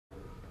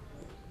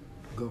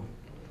go.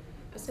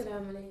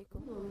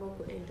 asalaamaaleykum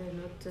mbokku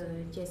internet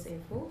Thies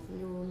Info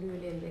ñu nuyu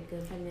leen rek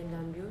fañ leen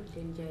daan nuyu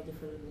leen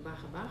jaajëfal bu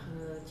baax a baax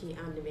ci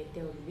ànd beeg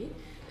teewlu bi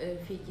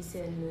fii ci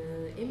seen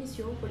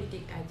émission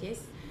politique à Thiès.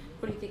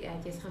 politique à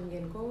Thiès xam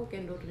ngeen ko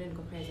kenn dootu leen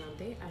ko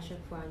présenté à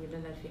chaque fois ñu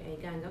dalal fi ay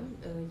gàngam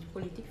ci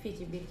politique fii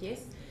ci biir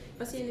Thiès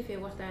fas yéene fee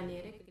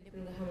waxtaanee rek lépp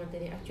lu nga xamante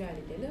ni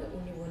actualité la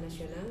au niveau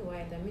national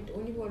waaye tamit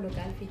au niveau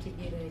local fii ci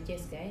biir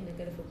Thiès gaay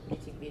naka dafa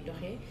politique bi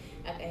doxee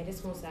ak ay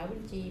responsable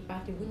ci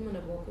parti bu ñu mën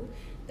a bokk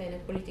tey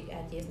nag politique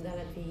à Thiès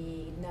dalal fi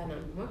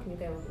ndaanaan bu mag ñu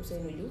koy wax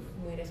Ousseynou Diouf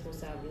muy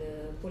responsable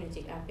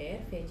politique APR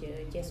fee ca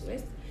Thiès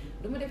Ouest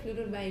du ma def lu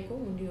dul bàyyi ko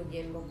mu nuyoo ak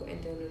yéen mbokku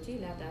internet yi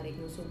laataa rek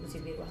ñu sóobu si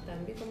biir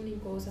waxtaan bi comme niñ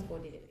ko safoo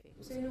di defee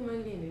Ousseynou maa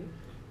ngi lay nuyu.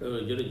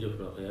 jërëjëf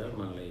Rokhaya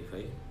maa ngi lay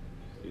fay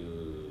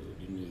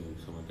di nuyu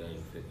sama gars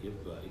yi fekk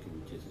yëpp waa équipe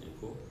bu Thiès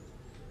Info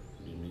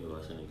di nuyu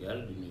waa Sénégal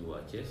di nuyu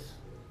waa Thiès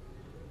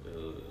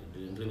di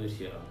leen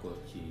remercier encore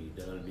ci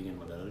dalal bi ngeen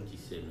ma dalal ci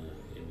seen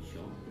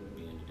émission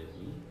bi ngeen di def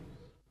nii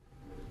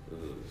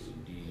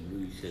di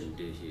nuyu seen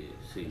DG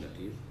Sey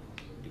Natir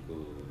di ko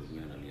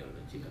ñaanal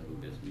yàlla ci at bu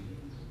bees bi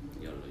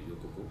yàlla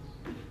yokk ko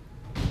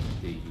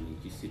tey jii nii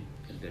ci site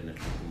internet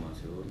bi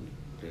commencé woon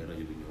te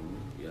rajo bi ñoom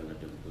yàlla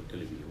dem ko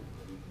télévision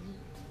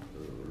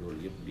loolu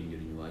yëpp di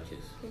njëriñu waa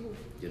Thiès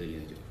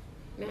jërëjëf.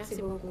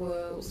 merci beaucoup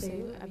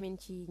Ousseynou amin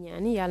ci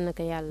ñaani yàlla na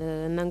ko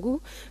yàlla nangu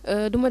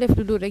du ma def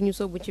lu dul rek ñu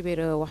soobu ci biir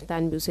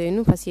waxtaan bi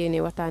Ousseynou fas yéene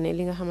waxtaanee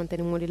li nga xamante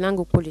ne moo di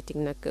langue politique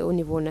nag au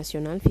niveau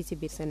national fii si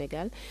biir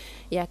Sénégal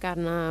yaakaar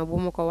naa bu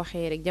ma ko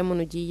waxee rek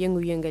jamono ji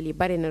yëngu-yëngal yi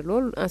bari na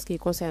lool en ce qui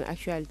concerne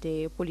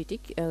actualité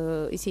politique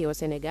ici au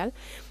Sénégal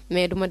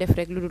mais du ma def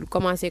rek lu dul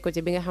commencé ko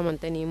ci bi nga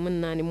xamante ni mën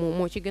naa ni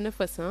moo ci gën a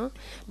fës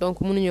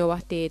donc mënuñoo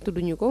wax te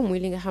tudduñu ko muy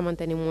li nga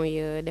xamante ni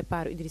mooy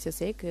départ Idrissa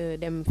Seck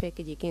dem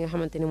fekk ji ki nga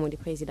xamante ni moo di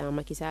président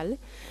Macky Sall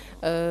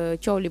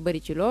coow li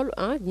bëri ci loolu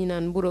ñi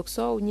naan mburoog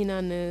soow ñi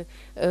naan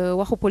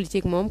waxu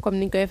politique moom comme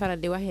niñ koy faral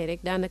di waxee rek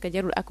daanaka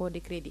jarul accord de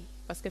crédit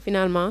parce que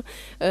finalement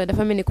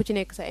dafa mel ni ku ci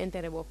nekk sa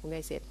intérêt bopp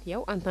ngay seet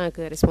yow en tant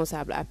que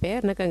responsable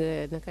APR naka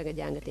nga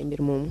jàngatee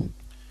mbir moomu.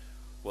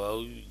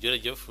 waaw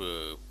jërëjëf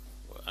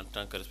en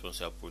tant que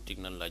responsable politique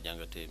nan laa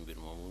jàngatee mbir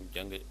moomu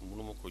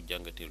mënuma ko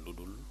jàngatee lu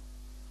dul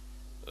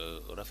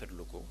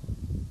rafetlu ko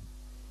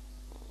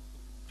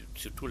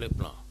sur tous les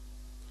plans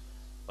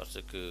parce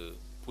que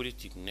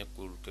politique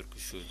nekkul quelque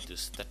chose de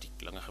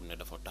statique la nga xam ne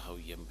dafa taxaw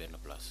yem benn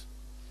place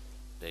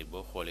tey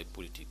boo xoolee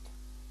politique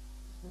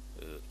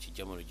ci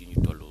jamono ji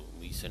ñu toll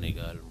muy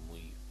Sénégal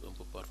muy un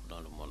peu partout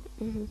dans le monde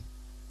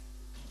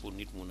pour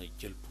nit mun a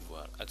jël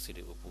pouvoir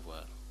accéder au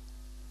pouvoir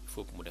il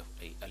faut que mu def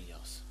ay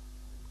alliance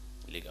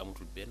léegi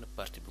amatul benn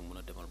parti bi mun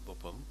a demal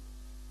boppam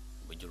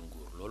ba jël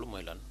nguur loolu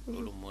mooy lan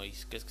loolu mooy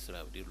qu'est-ce que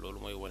cela veut dire loolu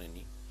mooy wane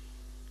ni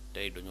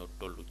tey dañoo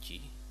toll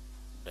ci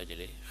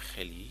dajale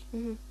xel yi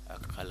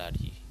ak xalaat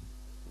yi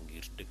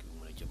ngir dëkk bi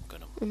mën a jëm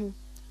kanam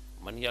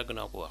man yàgg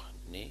naa ko wax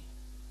ne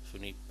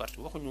suñuy parti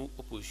waxuñu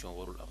opposition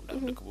warul am ndax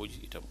dëkk boo gis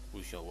itam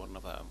opposition war na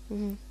faa am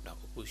ndax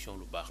opposition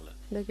lu baax la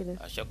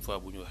à chaque fois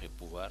bu ñu waxee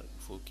pouvoir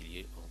il faut qu'il y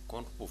ait un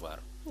contre-pouvoir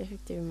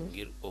effectivement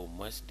ngir au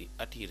moins di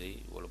attirer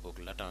wala boog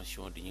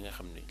l'attention di ñi nga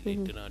xam ne les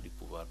tenants du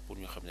pouvoir pour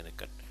ñu xam ne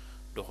kat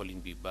doxalin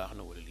bi baax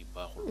na wala li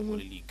baaxul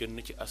wala lii gën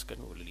na ci askan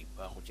wi wala li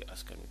baaxul ci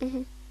askan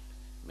wi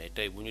mais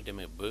tey bu ñu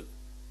demee ba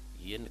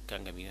yenn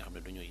kàngam yi nga xam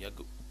ne dañoo yàgg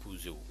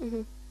opposé wu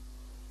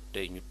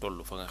tey ñu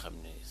toll fa nga xam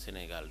ne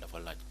Sénégal dafa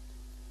laaj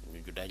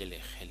ñu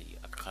dajalee xel yi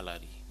ak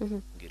xalaat yi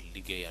ngir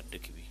liggéeyaat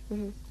dëkk bi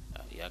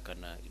yaakaar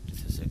naa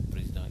Idrissa Seck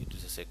président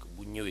Idrissa Seck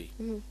bu ñëwee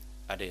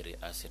adhérer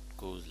à cette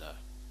cause là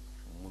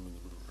mënuñu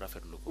lu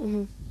rafetlu ko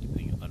et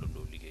puis ñu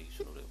àndandoo liggéey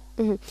suñu réew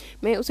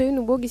mais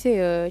Ousseynou boo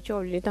gisee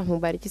coow li tax mu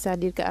bari ci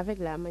c'est-à-dire que avec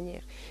la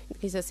manière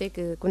Idrissa Seck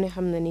ku ne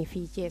xam na ni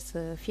fii Thiès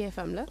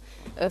fiefam la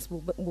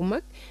bu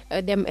mag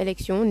dem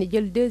élection ni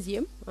jël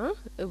deuxième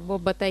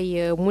boobu ba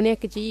tey mu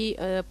nekk ci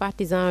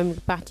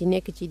parti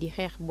nekk ci di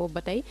xeex boobu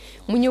ba tey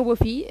mu ñëw ba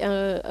fii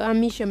en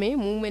mi-chemin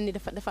mu mel ni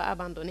dafa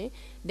abandonné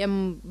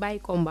dem bàyyi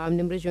combat am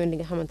dem rejoindre li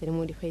nga xamante ne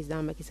moo di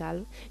président Macky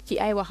Sall ci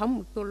ay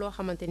waxam pour loo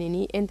xamante ne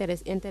nii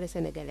intérêt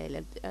sénégalais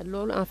la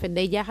loolu en fait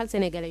day jaaxal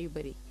sénégalais yu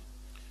bëri.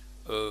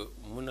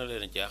 mën na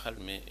leen a jaaxal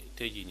mais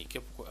tey jii nii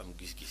képp ko am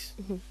gis-gis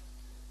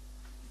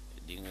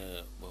di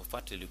nga boo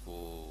fàttali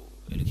ko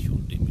élection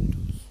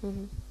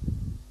 2012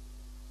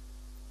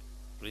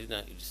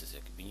 président Idrissa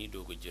Seck bi ñuy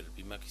doog a jël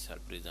bi Macky Sall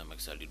président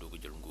Macky Sall di doog a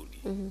jël nguur gi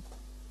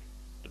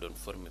da doon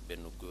former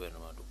benn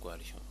gouvernement de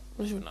coalition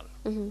nationale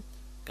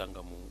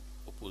kàngamu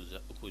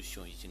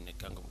opposition yi ci nekk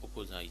kàngamu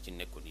opposant yi ci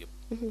nekkoon yëpp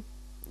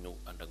ñëw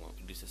ànd ak moom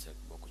Idrissa Seck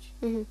bokk ci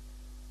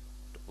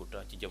te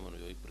pourtant ci jamono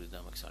yooyu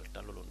président Macky Sall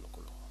tàllaloon na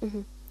ko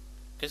loxo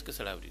qu'est-ce que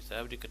cela veut dire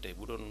ça veut dire que tey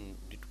bu doon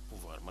nitu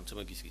pouvoir man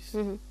sama gis-gis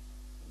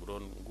bu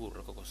doon nguur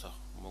rek ko sax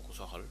moo ko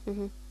soxal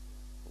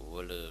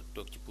wala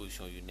toog ci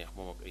position yu neex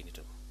moom ak ay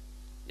nitam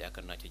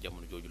yaakaar naa ci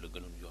jamono jooju la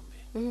gënoon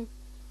yombee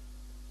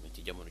mais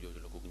ci jamono jooju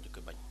la ko njëkk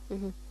a bañ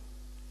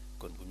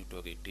kon bu ñu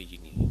toogee tey jii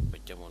nii ba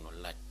jamono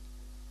laaj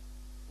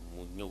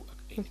mu ñëw ak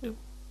ay nitam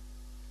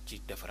ci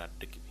defaraat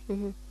dëkk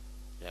bi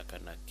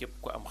yaakaar naa képp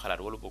ko am xalaat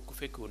wala boog ku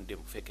fekke woon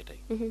démb fekke tey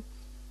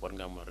war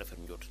ngaa mën a rafet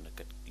njort na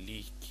kat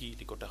lii kii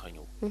li ko tax a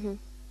ñëw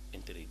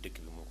intérêt yi dëkk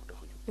bi moo ko tax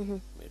a jóg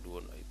mais du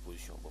woon ay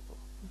position boppam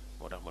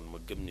moo tax man ma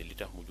gëm ne li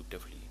tax mu jug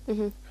def lii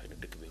xëy na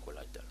dëkk bee ko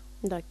laaj daal.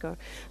 d'accord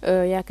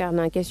yaakaar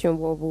naa question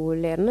boobu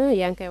leer na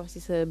yaa ngi koy wax ci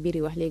sa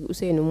biir wax léegi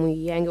Ousseynou muy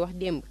yaa ngi wax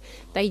démb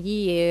tey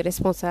jii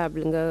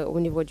responsable nga au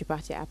niveau du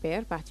parti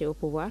APR parti au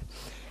pouvoir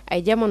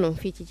ay jamono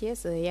fii ci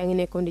Thiès yaa ngi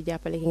nekkoon di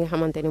jàppale ki nga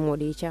xamante ne moo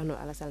di Thierno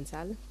Alassane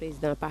Sall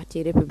président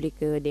parti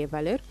République des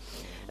Valeurs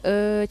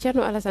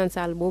Thierno Alassane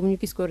Sall boobu ñu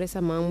gis ko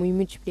récemment muy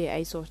multiplier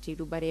ay sorties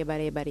lu bari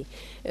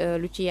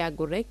lu ci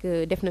yàggul rek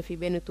def na fi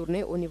benn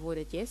tournée au niveau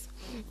de Thiès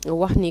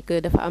wax ni que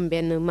dafa am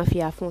benn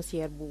mafia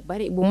foncière bu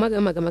mag a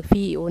mag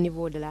fii au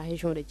niveau de la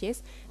région de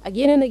Thiès ak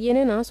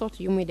yeneen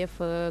sorties yu muy def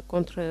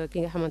contre ki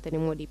nga xamante ne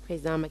moo di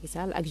président Macky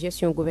Sall ak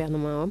gestion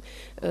gouvernement am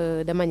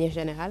de manière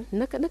générale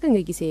naka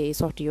nga gisee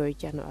sorties yooyu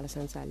Thierno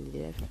Alassane Sall di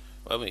def.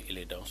 waaw mais il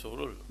est dans son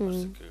rôle.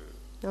 parce que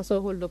dans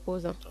son rôle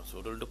d'opposant.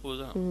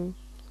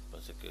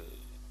 parce que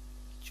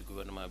ci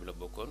gouvernement bi la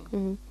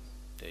bokkoon.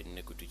 tey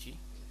nekkatu ci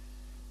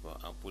bon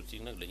en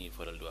politique nag dañuy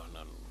faral di wax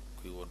naan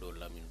kuy woddoo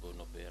lamine boo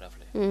noppee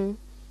rafle. il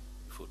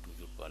faut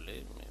toujours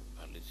parler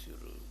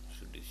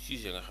sur des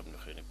sujets nga xam ne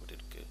xëy na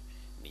peut-être que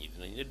nit ñi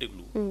dinañ la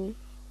déglu.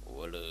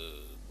 wala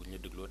bu ñu la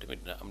dégloo tamit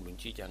dina am luñ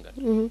ciy jàngat.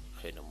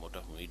 xëy na moo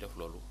tax muy def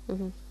loolu.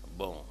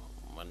 bon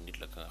man nit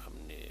la ka nga xam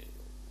ne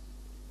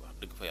wax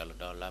dëgg fa yàlla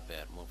dans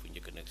l'APR moo fi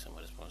njëkk a nekk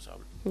sama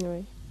responsable.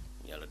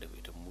 yàlla def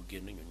itam mu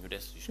génn ñu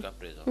des jusqu'à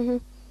présent.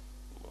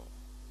 bon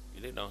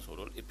il est dans son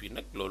rôle et puis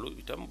nag loolu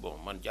itam bon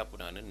man jàpp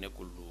naa ne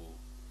nekkul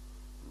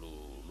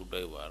lu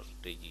doy waar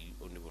tey jii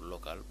au niveau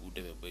local bu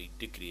demee bay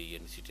décrier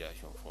yenn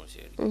situation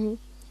foncière yi.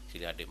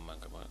 s'il y a des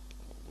manquements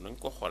nañ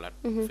ko xoolaat.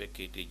 bu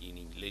fekkee tey jii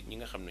nii léegi ñi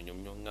nga xam ne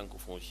ñoom ñoo ŋànk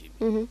foncier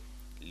bi.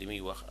 li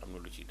muy wax am na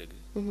lu ci dëgg.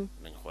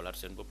 nañ xoolaat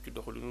seen bopp ci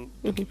doxalinu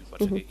dëkk bi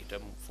parce que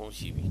itam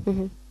foncier bi.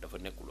 dafa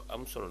nekk lu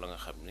am solo la nga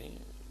xam ne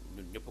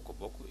ñun ñëpp ko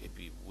bokk et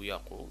puis bu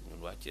yàqoo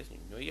ñun waa Thiès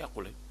ñun ñooy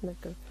yàqule.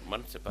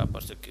 man c'est pas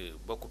parce que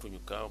bokkatuñu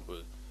camp ba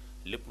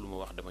lépp lu ma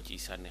wax dama ciy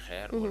sànni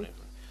xeer. wala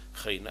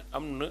xëy na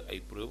am na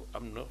ay preuve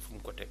am na fu mu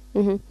ko teg.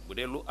 bu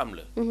dee lu am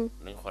la.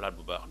 nañ xoolaat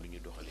bu baax lu ñuy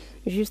doxalee.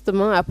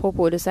 justement à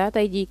propos de ça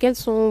tey jii quelles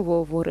sont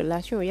vos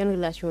relations yan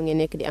relations ngeen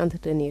nekk di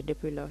entretenir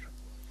depuis lors.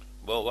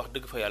 bon wax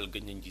dëgg fa yàlla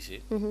gëj nañ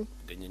gisee.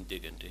 gëj nañ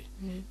déggante.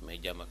 mais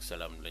jàmm ak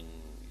salaam lañ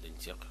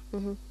seq.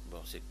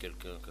 bon c'est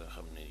quelqu'un que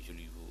xam ne je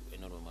lui voue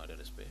énormément de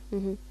respect.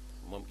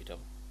 moom itam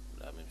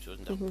la même chose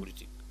ndax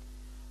politique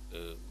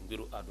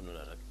mbiru àdduna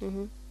la rek.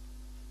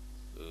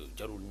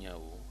 jarul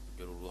ñaaw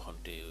jarul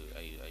waxante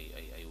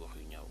ay wax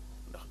yu ñaaw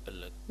ndax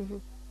ëllëg.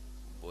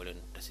 boo leen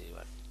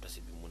tasewaat tase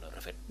bi mun a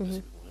rafet.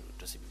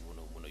 tase bi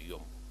mun a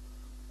yomb.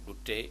 du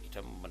tee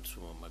itam man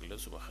suma mag la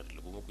suma xarit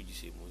la bu ma ko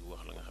gisee muy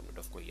wax la nga xam ne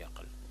daf koy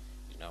yàqal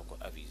dinaa ko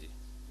aviser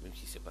même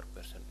si c'est par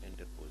personne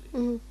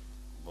interposée.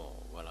 bon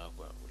voilà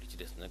quoi li ci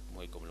des nag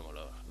mooy comme li ma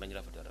la wax nañ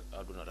rafetal rek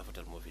àdduna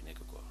rafetal moo fi nekk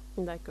quoi.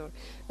 d'accord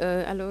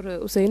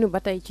alors Ousseynou ba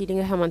tey ci li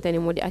nga xamante ne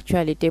moo di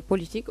actualité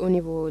politique au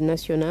niveau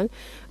national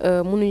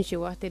mënuñu ci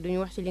wax te duñu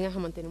wax ci li nga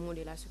xamante ne moo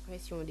di la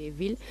suppression des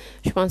villes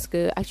je pense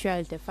que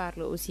actualité phare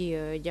la aussi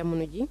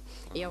jamono ji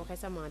yow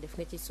récemment def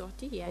nga ci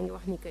sortie yaa ngi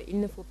wax ni que il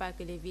ne faut pas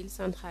que les villes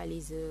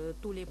centralisent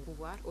tous les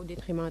pouvoirs au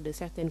détriment de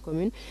certaines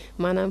communes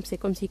maanaam c'est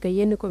comme si que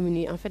yenn communes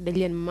yi en fait dañ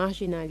leen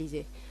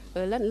marginaliser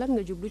lan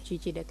nga jublu ci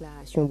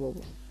déclaration boobu.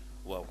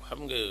 waaw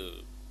xam nga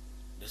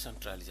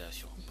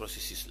décentralisation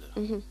processus la.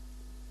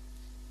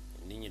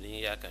 nit ñi dañuy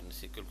yaakaar ne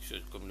c'est quelque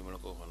chose comme li ma la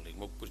ko waxoon léegi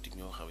moom politique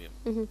ñoo xaw yam.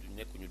 du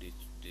nekkuñu des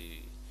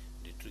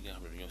trucs nga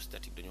xam ne dañoo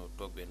statique dañoo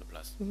toog benn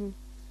place.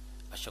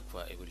 à chaque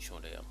fois évolution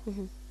day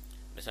am.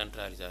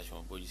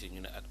 décentralisation boo gisee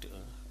ñu ne acte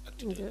 1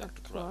 acte 2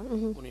 acte 3.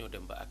 mënuñoo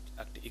dem ba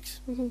acte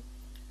X.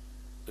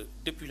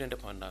 depuis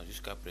l'indépendance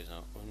jusqu'à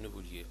présent on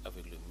évolue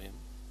avec le même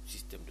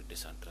système de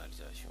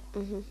décentralisation.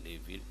 les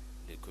villes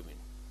les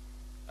communes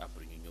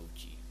après ñu ñëw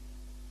ci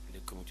les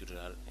communautés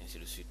rurales ainsi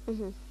de suite.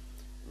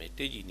 mais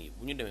tey jii nii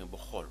bu ñu demee ba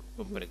xool.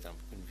 comme par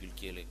exemple une ville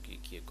qui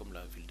est comme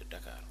la ville de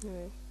Dakar.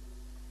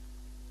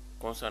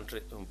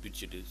 concentrer un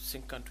budget de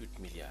 58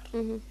 milliards.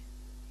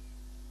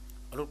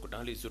 alors que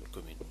dans les autres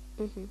communes.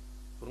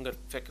 pour nga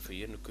fekk fa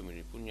yenn communes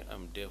yi pour ñu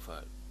am des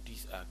fois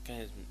 10 à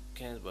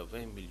 15 ba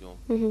 20 millions.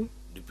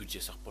 de budget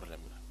sax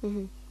problème la.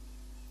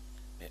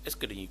 mais est-ce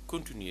que dañuy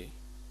continuer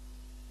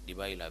di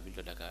bàyyi la ville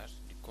de Dakar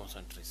di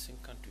concentrer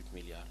 58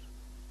 milliards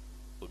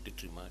au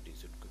détriment des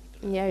autres communes.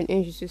 Il y a une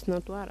injustice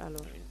notoire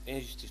alors. Une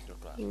injustice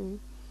notoire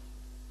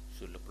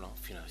sur le plan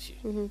financier.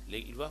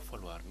 léegi il va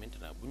falloir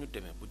maintenant bu ñu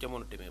demee bu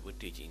jamono demee ba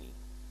tey jii nii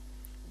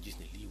gis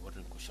ne lii war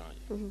nañ ko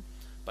changer.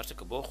 parce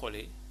que boo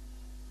xoolee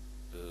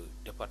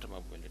département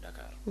bu mel ni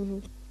Dakar.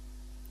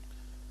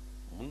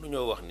 mën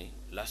nañoo wax ni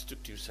la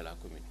structure c'est la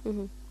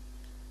commune.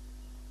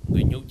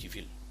 nga ñëw ci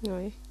ville.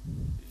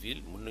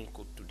 ville mën nañ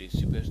ko tuddee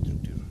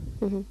superstructure.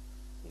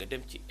 nga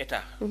dem ci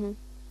état.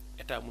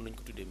 état mën nañ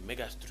ko tuddee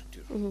méga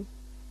structure.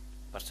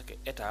 parce que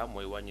état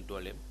mooy wàññi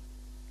dooleem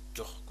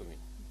jox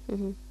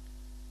commune.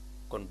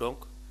 kon donc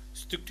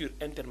structure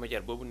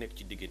intermédiaire boobu nekk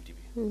ci diggante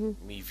bi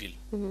muy ville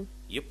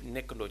yëpp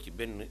nekkandoo ci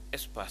benn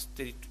espace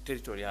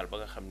territorial ba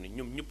nga xam ne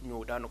ñoom ñëpp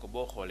ñoo daanaka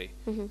boo xoolee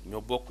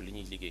ñoo bokk li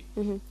ñuy liggéey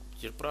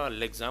je prends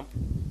l'exemple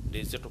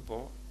des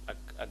autoponts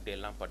ak des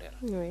lampadaires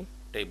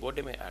tey boo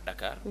demee à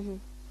Dakar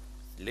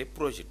les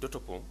projets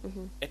d'autopont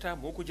état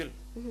moo ko jël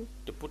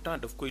te pourtant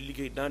daf koy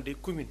liggéey dans des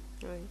communes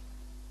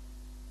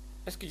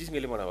est-ce que gis nga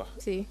li ma la wax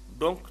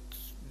donc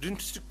d'une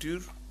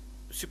structure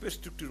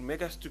superstructure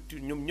méga structure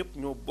ñoom ñëpp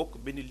ñoo bokk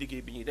benn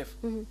liggéey bi ñuy def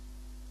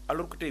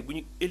alors que tey bu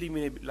ñu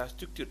éliminer la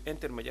structure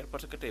intermédiaire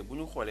parce que tey bu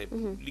ñu xoolee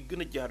li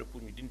gën a jaar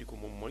pour ñu dindi ko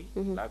moom mooy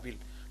la ville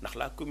ndax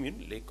la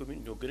commune les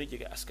communes ñoo gën a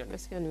jege askan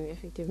wi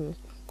effectivement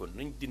kon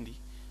nañ dindi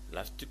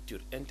la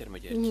structure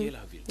intermédiaire qui est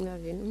la ville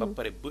ba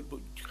pare ba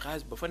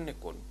xaalis ba fa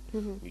nekkoon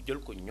ñu jël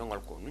ko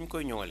ñoŋal ko nu ñu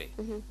koy ñoŋalee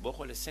boo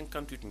xoolee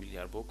 58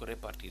 milliards boo ko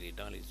répartir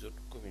dans les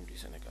autres communes du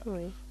Sénégal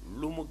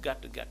lu mu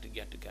gàtt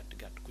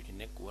ku ci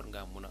nekk war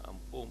ngaa mën a am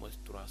au moins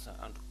 300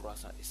 entre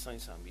 300 et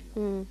 500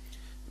 millions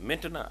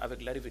maintenant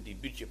avec l'arrivée du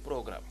budget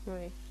programme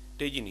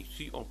tey jii nii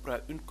si on prend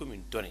une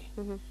commune donnée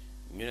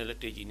ñu ne la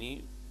tey jii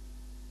nii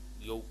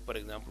yow par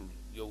exemple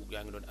yow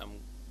yaa ngi doon am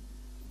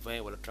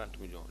 20 wala 30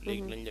 millions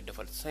léegi lañ la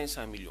defal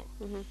 500 millions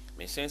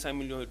mais 500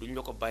 millions yi duñu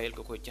la ko bàyyil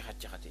nga koy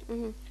caxat-caxatee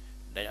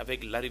dañ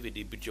avec l'arrivée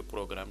des budgets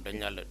programme dañ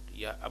naan la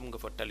yaa am nga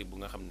fa tali bu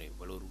nga xam ne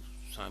valeur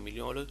 100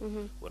 millions la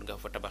war nga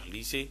fa tabax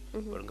lycée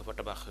war nga fa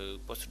tabax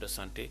poste de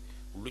santé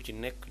lu ci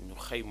nekk ñu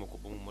xayma ko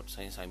ba mu mot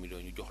 500 millions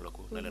ñu jox la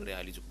ko na la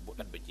réaliser ko bu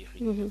at ba jeexee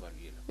ñu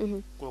évaluer la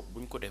kooku bu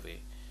ñu ko defee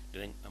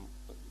dinañ am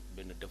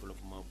benn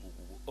développement bu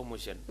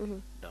homogène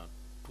dans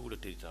tout le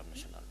territoire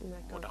national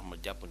moo tax ma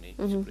jàpp ne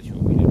suppression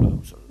bi lu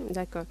am solo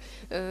d'accord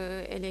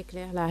elle est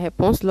claire la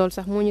réponse loolu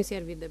sax moo ñu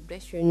servir de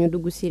brèche ñu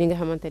dugg si li nga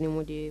xamante ne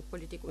moo di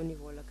politique au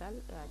niveau local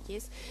à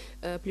Thiès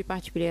plus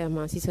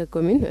particulièrement si sa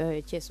commune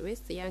Thiès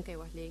Ouest yaa ngi koy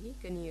wax léegi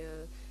que ni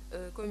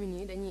communes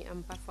yi dañuy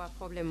am parfois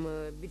problème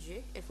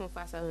budget elles font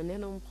face à un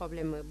énorme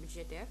problème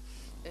budgétaire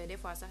des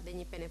fois sax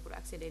dañuy peine pour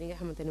accéder li nga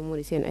xamante ne moo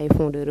di seen ay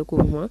fonds de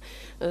recouvrement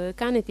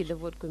qu'en est-il de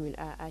votre commune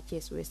à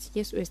Thiès Ouest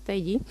Thiès Ouest tey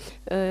jii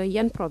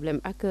yan problème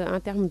ak en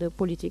termes de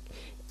politique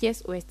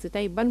Thiès Ouest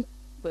tey ban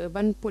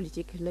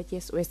politique la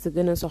Thiès Ouest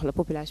gën a soxla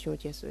population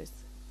Thiès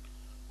Ouest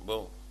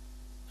bon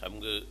xam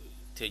nga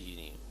tey jii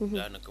nii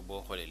daanaka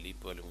boo xoolee lii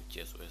problème mu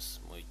Thiès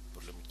Ouest mooy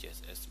problème mu Thiès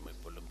Est mooy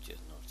problème mu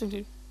Thiès Nord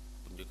c'était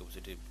bu njëkk ba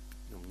c'était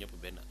ñoom ñëpp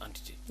benn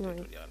entité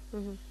territoriale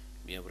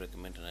bien vrai que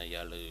maintenant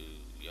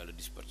yàlla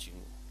dispatching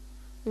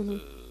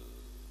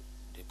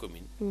des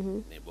communes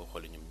mais boo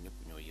xoolee ñoom ñëpp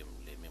ñoo yem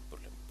les mêmes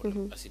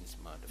problème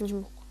assainissement daf ci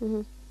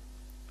bokk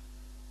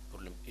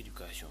problème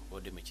éducation boo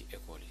demee ci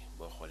école yi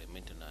boo xoolee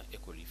maintenant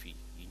école yi fii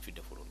yi ñu fi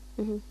defaroon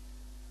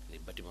les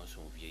bâtiments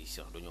sont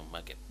vieillissants dañoo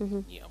màgget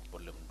ñii am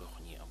problème ndox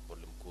ñii am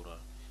problème courant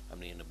am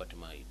na yenn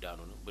bâtiment yi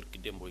daanu na barki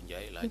Dembo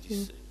Ndiaye laa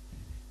gis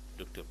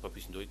docteur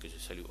Papis Ndoye que je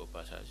salue au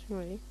passage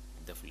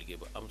def liggéey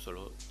ba am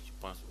solo je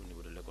pense au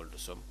niveau de l'école de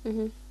Somme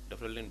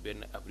dafa leen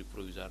benn abri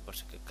provisoire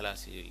parce que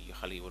classe yi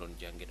xale yi waroon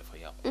jàngee dafa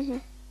yàqu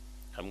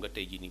xam nga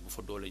tey jii nii bu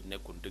fa doole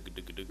nekkoon dëgg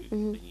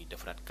dañuy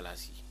defaraat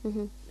classe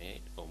yi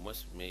mais au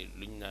moins mais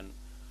lu ñu naan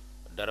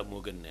dara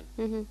moo gën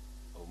neen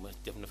au moins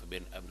def na fa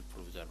benn abri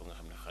provisoire ba nga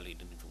xam ne xale yi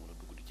dinañ fa mën a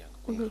dugg di jàng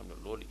kon nga xam ne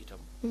loolu itam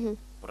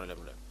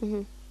problème la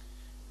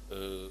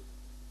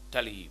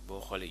tali yi boo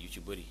xoolee yu ci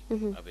bëri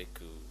avec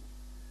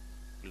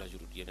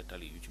l'AGEROUTE yenn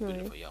tali yu ci bëri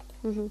dafa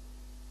yàqu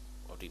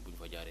oto yi bu ñu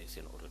fa jaaree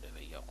seen oto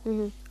dafay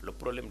yàqu le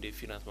problème des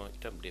financements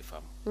itam des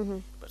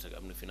femmes parce que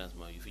am na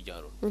financement yu fi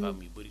jaaroon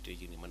femmes yu bëri tey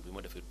jii nii man bi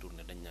ma defee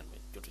tournée dañ naan ma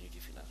jotuñu ci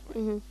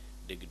financement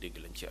yi dégg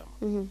lañ ci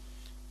am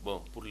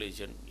bon pour les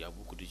jeunes il y a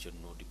beaucoup de jeunes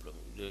non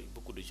diplômés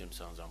beaucoup de jeunes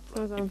sans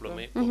emploi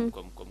diplômés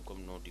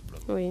comme non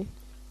diplômés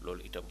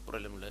loolu itam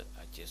problème la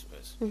à Thiès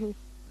Ouest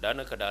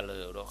daanaka daal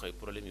roxee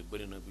problème yu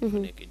bëri na bu ñu fa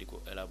nekkee di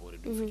ko élaborer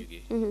du fa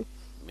jógee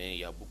mais il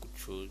y a beaucoup de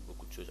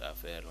choses à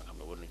faire nga xam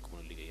ne war nañu ko mën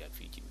a liggéeyaat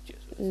fii ci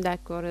Thiès.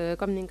 d'accord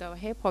comme ni nga ko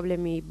waxee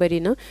problème yi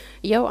bëri na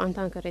yow en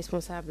tant que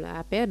responsable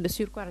APR de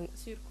surcroît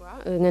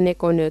nga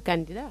nekkoon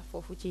candidat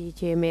foofu ci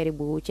mairie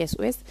bu Thiès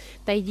Ouest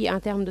tey jii en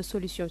termes de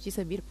solution ci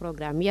sa biir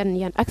programme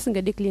yan axe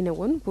nga décliné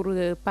woon pour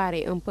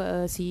parer un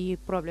peu si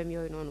problème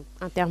yooyu noonu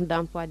en termes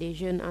d'emploi des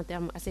jeunes en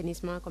termes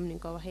assainissement comme ni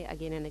nga ko waxee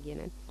ak yeneen ak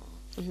yeneen.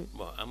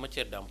 bon en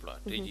matière d'emploi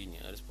tey jii nii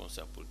un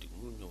responsable politique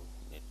mënul ñëw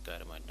ne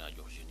carrément dinaa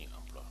jox jeunes yi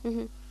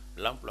emploi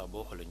l'emploi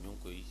boo xoolee ñu ngi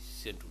koy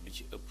séntu li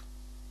ci ëpp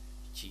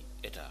ci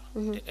état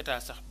te état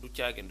sax du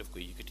caageen daf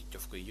koy yëkkati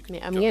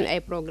mais am ngeen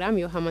ay programme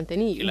yoo xamante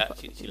ni ci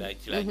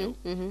laa ñëw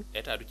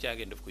état du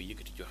caageen daf koy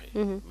yëkkati joxe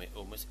mais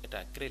au moins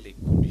état crée les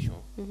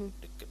conditions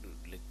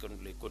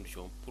les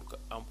conditions pour que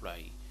emploi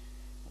yi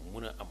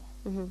mën a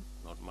am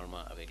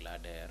normalement avec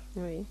l'ADER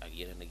ak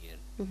yeneen ak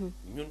yeneen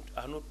ñun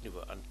à notre niveau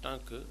en tant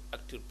que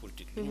acteur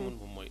politique li ñu mën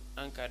moom mooy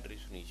encadrer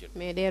suñuy jeunes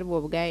mais DER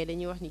boobu gars yi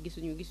dañuy wax ni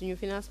gisuñu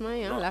financement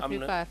yi la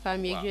plupart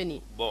femmes yeeg jeunes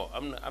yi bon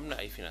am na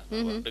ay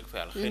financement wax dëgg fa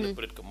yàlla xëy na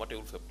peut-être que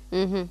motewul fépp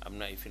am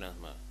na ay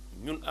financement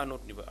ñun à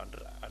notre niveau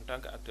en tant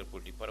que acteur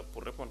politique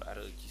pour répondre à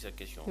ci sa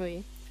question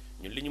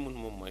ñun li ñu mën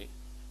moom mooy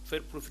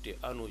faire profiter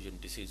à nos jeunes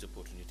de ces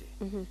opportunités.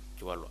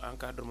 ci wàllu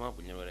encadrement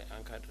bu ñu waree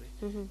encadré.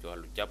 ci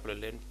wàllu jàppale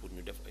leen pour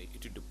ñu def ay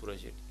études de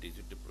projet des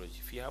études de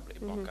projet fiables et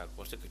bancables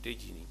parce que tey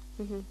jii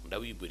nii.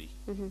 ndaw yu bëri.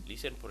 lii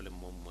seen problème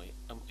moom mooy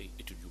am ay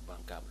études yu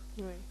bancables.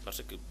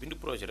 parce que bind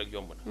projet rek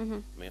yomb na.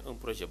 mais un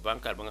projet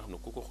bancal ba nga xam ne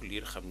ku ko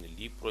liir xam ne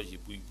lii projet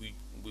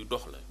buy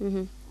dox la.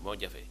 moo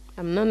jafe.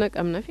 am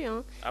na fi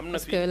ah.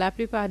 parce que la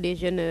plupart des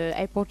jeunes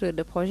ay porteurs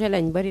de projet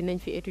lañ bari nañ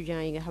fi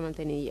étudiants yi nga xamante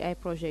ni ay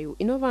projets yu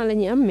innovants la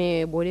ñuy am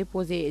mais boo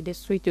déposé des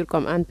structures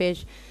comme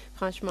ANPEJ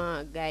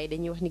franchement gars yi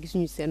dañuy wax ni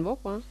gisuñu seen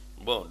bopp ah.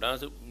 bon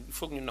il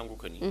faut que ñu nangu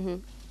que ni.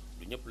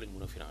 du ñëpp lañ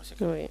mën a financer.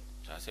 oui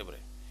ça c'est vrai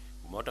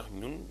moo tax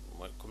ñun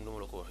comme ni ma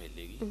la ko waxee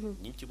léegi.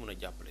 ñi ci mën a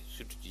jàppale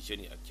surtout ci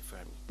jeunes yi ak ci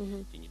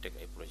famille yi. ñu teg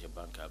ay projet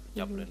bancable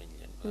jàppale nañ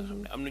leen. ba nga xam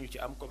ne am nañu ci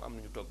am comme am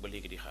nañu toog ba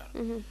léegi di xaar.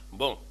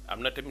 bon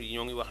am na tamit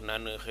ñoo ngi wax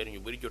naan xëy na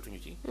ñu bëri jotuñu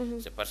ci.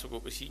 c'est parce que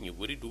aussi ñu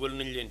bëri dugal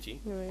nañ leen ci.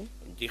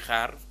 di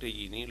xaar tey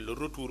jii nii le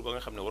retour ba nga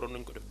xam ne waroon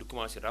nañu ko def di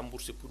commencer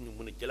rembourser pour ñu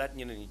mën a jëlaat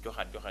ñeneen ñi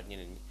joxaat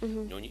ñeneen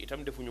ñi. ñooñu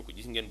itam defuñu ko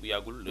gis ngeen bu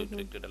yàggul. le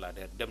directeur de la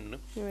DER dem na.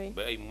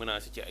 ba ay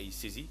menacé ci ay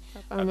saisies.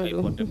 ak ay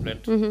porte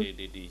plainte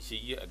des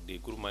GIE ak des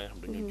groupements yoo xam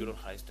ne dañoo juróon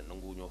xaalis te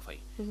nangu ñoo fay.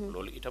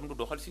 loolu itam du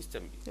doxal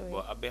système bi. boo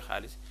abbee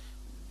xaalis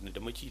ne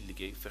dama ciy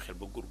liggéey fexeel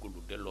ba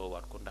góorgóorlu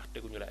delloowaat ko ndax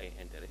teguñu la ay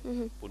intérêt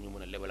pour ñu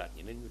mën a lebalaat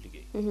ñeneen ñu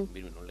liggéey.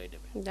 mbir mi noonu lay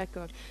demee.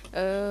 d'accord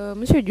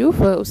monsieur Diouf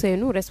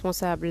Ousseynou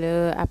responsable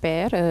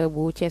APR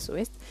bu Thiès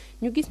Ouest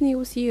ñu gis ni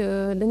aussi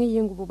da ngay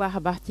yëngu bu baax a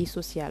baax ci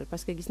social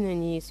parce que gis nañ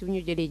ni su ñu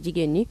jëlee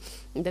jigéen ñi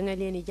da nga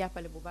leen di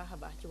jàppale bu baax a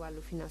baax ci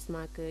wàllu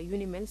financement ak yu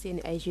ni mel seen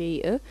ay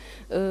GIE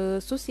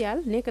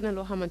social nekk na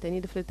loo xamante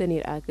ni daf la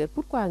tenir à cœur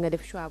pourquoi nga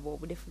def choix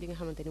boobu def li nga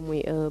xamante ni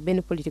mooy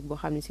benn politique boo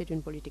xam ne c'est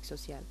une politique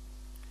sociale.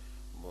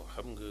 bon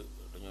xam nga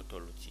dañoo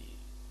toll ci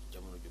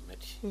jamono ju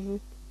metti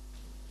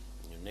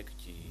ñu nekk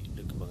ci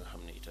dëkk ba nga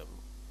xam ne itam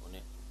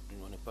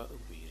on est pas un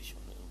pays riche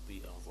on est un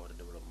pays en voie de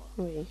développement.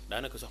 oui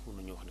daanaka sax mën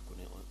nañu wax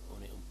ne on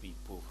est un pays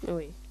pauvre.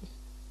 oui.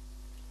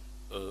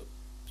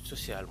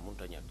 social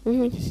mënut a ñàkk.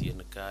 nga gis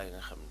yenn cas yi nga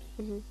xam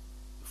ne.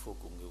 il faut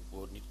que nga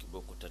boo nit ki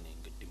boo ko tanee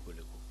nga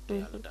dimbale ko. te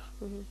yàlla tax.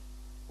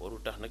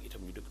 warul tax nag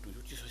itam ñu dëkk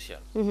toujours ci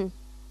social.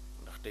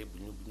 ndax tey bu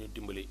ñu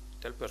dimbalee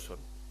telle personne.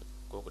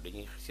 kooku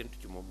dañuy séntu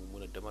ci moom mu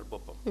mën a demal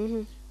boppam.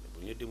 mais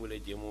bu ñu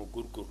dimbalee jéemoo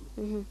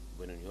góorgóorlu.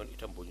 beneen yoon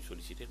itam boo ñu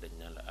sollicité dañ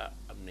naan la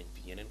am nañ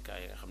fi yeneen cas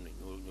yi nga xam ne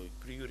ñooy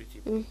priorité.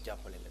 pour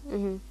jàppale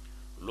leen.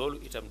 loolu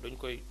itam dañ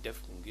koy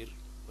def ngir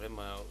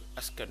vraiment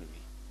askan wi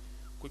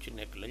ku ci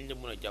nekk lañ la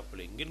mën a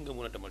jàppale ngir nga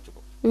mën a demal ci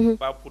bopp.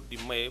 pas pour di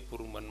maye pour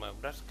man maam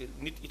parce que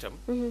nit itam.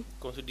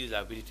 qu'on se dise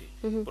la vérité.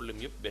 problème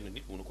yëpp benn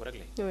nit mënu ko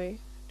régler.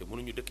 te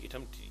mënuñu dëkk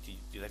itam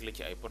di régler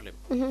ci ay problème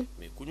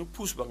mais ku ñu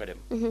pousse ba nga dem.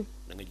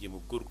 da nga jéem a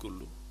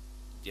góorgóorlu.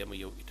 jéem a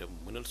yow itam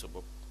mënal sa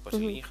bopp parce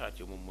que li ñuy xaar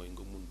ci moom mooy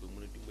nga mun ba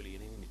mën a dimbale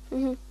yeneen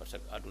nit parce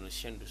que àdduna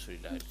chaîne de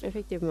solidarité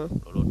effectivement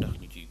looloo tax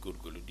ñu ciy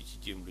góorgóorlu di ci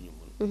jéem lu ñu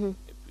mën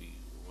et puis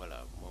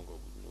voilà moo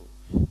ngoogu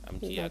ñu am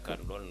ci yaakaar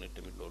loolu na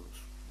tamit loolu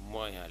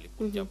moyen li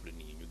pour jàppale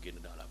nit ñi ñu génn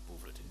dans la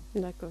pauvreté.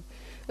 d'accord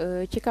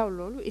ci kaw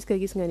loolu est-ce que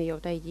gis nga ni yow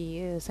tey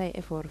jii say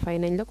effort fay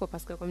nañ la ko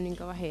parce que comme ni nga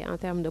ko waxee en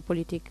termes de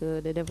politique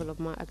de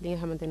développement ak li nga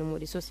xamante ne moo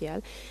di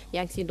social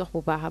yaa ngi siy dox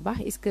bu baax a baax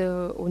est-ce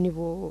que au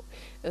niveau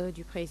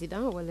du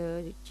président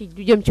wala ci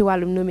du jëm ci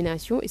wàllum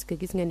nomination est-ce que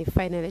gis nga ni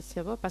fay na la ci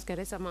sa bopp parce que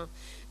récemment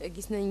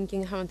gis nañ ki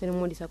nga xamante ne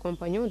moo di sa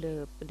compagnon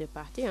de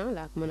parti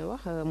laa ko mën a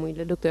wax muy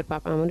le docteur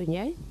Pape Amadou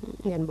Ndiaye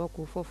ngeen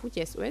bokk foofu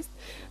Thiès Ouest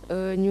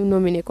ñu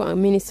nominé ko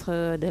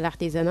ministre de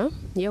l'artisanat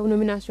yow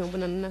nomination bu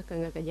nan naka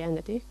nga ko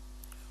jàngatee.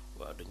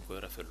 waaw dañ koy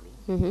rafetlu.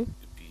 et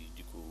puis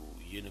di ko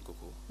yéene ko.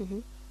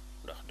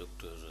 ndax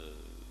docteur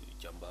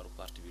jàmbaaru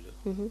parti bi la.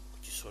 ku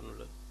ci sonn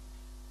la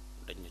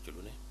dañ na ci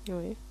lu ne.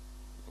 oui.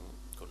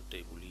 kon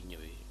tey bu liy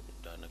ñëwee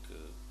daanaka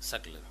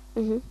sag la.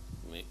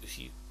 mais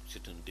aussi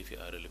c'est un défi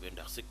à relever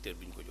ndax secteur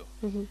bi ñu ko jox.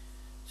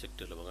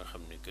 secteur la ba nga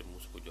xam ne kenn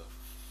mosu ko jox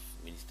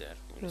ministère.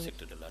 le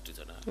secteur de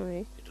l'artisanat.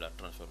 et de la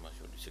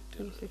transformation du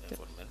secteur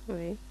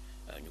informel.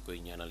 ñu koy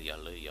ñaanal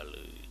yàlla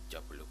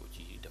jàppale ko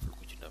ci defal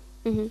ko ci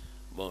ndam.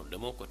 bon de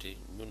mon côté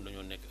ñun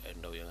dañoo nekk ay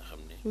ndaw ya nga xam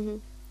ne.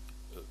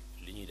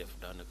 li ñuy def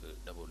daanaka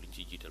d'abord li ñu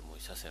ciy jiital mooy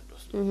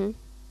sacerdoce la.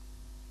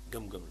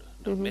 gëm-gëm la.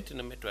 ndax métti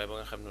na méttiwaay ba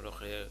nga xam ne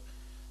doxee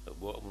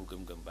boo amul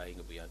gëm-gëm bàyyi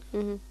nga bu yàgg.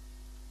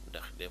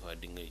 ndax des fois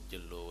di nga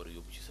jël loo war a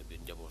yóbbu ci sa biir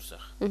njaboot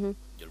sax.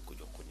 jël ko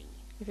jox ko nit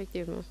ñi.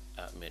 effectivement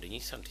mais dañuy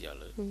sant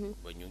yàlla.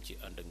 ba ñu ngi ci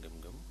ànd ak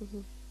ngëm-ngëm.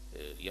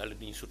 yàlla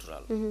di ñu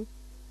suturaal.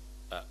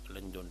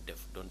 lañ doon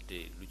def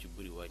donte lu ci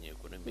bëri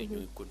wàññeeku na mais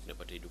ñooy continuer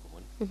ba tey di ko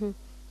mën.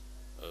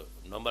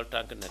 nombal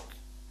tànk nag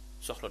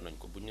soxla nañ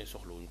ko bu ñu ne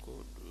soxlawuñ ko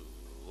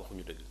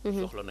waxuñu dëgg.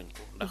 soxla nañ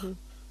ko ndax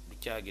du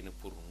caagi na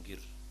pour ngir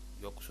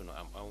yokk suñu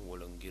am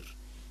wala ngir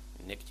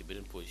nekk ci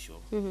beneen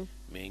position.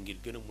 mais ngir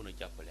gën a mën a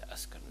jàppale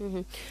askan.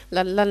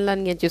 lan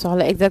ngeen ci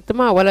soxla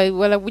exactement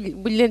wala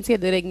buñ leen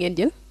sedd rek ngeen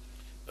jël.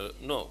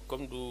 non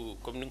comme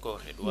ni nga ko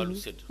waxee du wàllu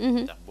sedd.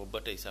 ndax boobu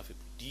ba tey ça fait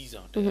 10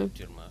 ans. tey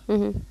actuellement.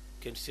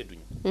 kenn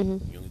sedduñu.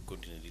 ñoo ngi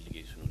continuer di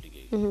liggéey suñu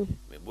liggéey.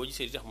 mais boo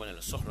gisee li tax ma ne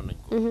la soxla nañ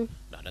ko.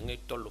 ndax da ngay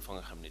toll fa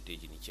nga xam ne tey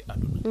jii nii ci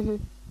àdduna.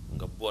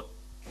 nga boot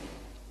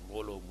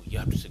mbooloo mu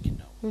yaatu sa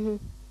ginnaaw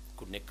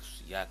ku nekk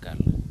yaakaar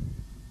la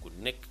ku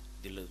nekk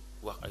di la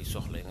wax ay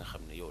soxla yi nga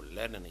xam ne yow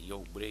leer na ne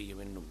yow bu dee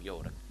yemen num yow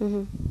rek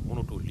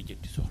mënatoo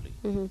lijjanti soxla yi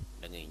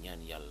da ngay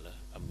ñaan yàlla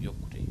am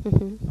yokkute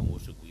am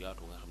wërsëg gu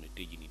yaatu nga xam ne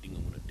tey jii nii di nga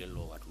mën a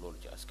delloowaat loolu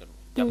ci askan wi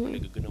jàppale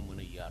nga gën a mën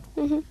a yaatu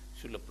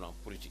sur le plan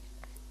politique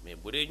mais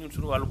bu dee ñun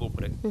suñu wàllu bopp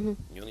rek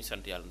ñoo ngi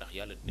sant yàlla ndax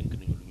yàlla dénk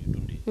nañu lu ñuy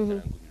dundee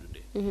dara gu ñu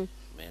dundee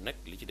mais nag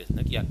li ci des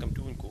nag yàkkamti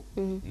wuñ ko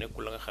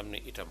nekkul la nga xam ne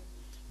itam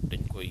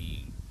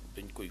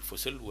dañ koy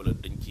fësal wala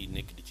dañ ci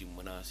nekk di ci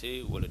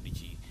menacer wala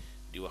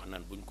di wax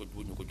naan bu ñu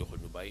ko joxul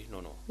ñu bàyyi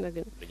non non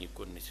dañuy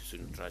continuer ci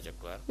suñu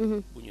trajectoire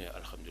bu ñëwee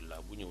alhamdulilah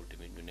bu ñëwul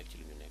tamit ñu nekk ci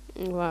li ñu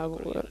nekk waaw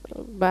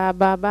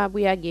ba bu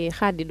yàggee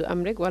xaadi du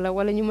am rek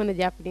wala ñu mën a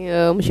jàpp ni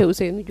monsieur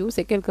Ousseynou Diouf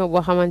c'est quelqu'un boo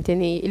xamante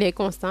ni il est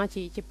constant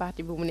ci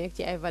parti bu mu nekk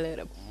ci ay valeur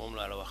am moom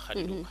laa la wax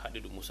xaadi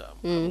du musa am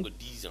xam nga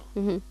 10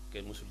 ans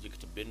kenn mosul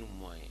yëkkati benn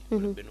moyen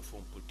wala benn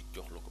fonds politique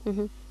jox la ko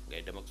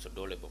ngay dem ak sa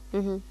doole bopp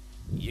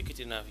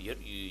yëkkati naa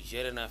fi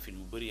géré naa fi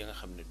lu bëri ya nga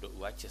xam ne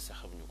wàcce sax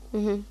xamuñu ko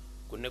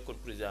ku nekkoon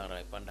président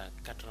raay pendant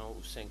 4 ans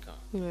ou 5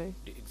 ans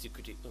di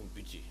exécuter un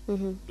budget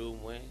d'au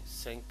moins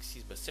 5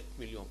 6 ba 7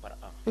 millions par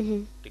an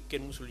te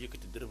kenn mësul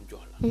yëkkati dërëm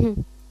jox la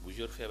bu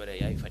jour feebaree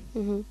yaay faj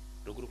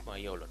regroupement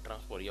yow la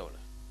transport yow la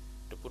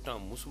te pourtant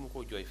mësuma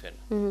koo jooy fenn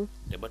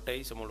te ba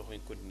tey sama loxo yi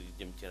continue di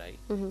jëm ci raay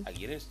ak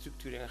yeneen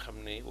structure yi nga xam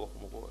ne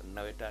waxuma ko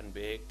nawetaan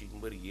beeg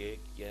mbër yeeg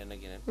yeneen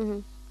ak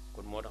yeneen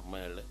kon moo tax ma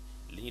ne la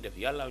li ñuy def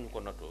yàlla ñu ko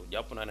nattoo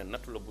jàpp naa ne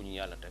nattu la bu ñu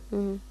yàlla teg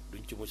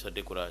duñ ci mës a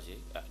découragé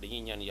dañuy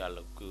ñaan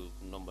yàlla que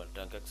nombal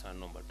tànk ak sans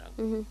nombal tànk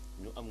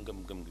ñu am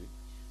ngëm-ngëm gi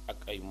ak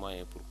ay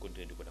moyens pour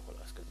continuer di ko defal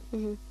askan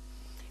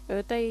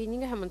wi tey ñi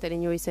nga xamante ne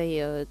ñooy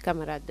say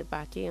camarade de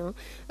parti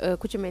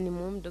ku ci mel ni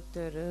moom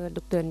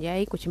docteur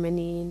Ndiaye ku ci mel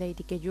ni Ndeye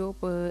Tické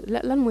Diop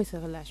lan mooy sa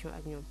relation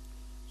ak ñoom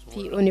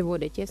fii au niveau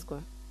de Thiès quoi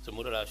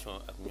sama relation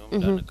ak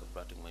ñoom daanaka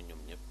pratiquement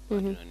ñoom ñëpp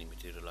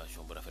unanimité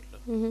relation bu rafet la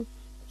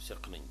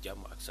seq nañ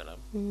jàmm ak salaam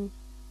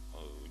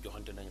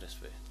joxante nañ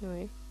respect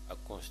ak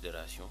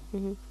considération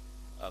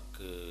ak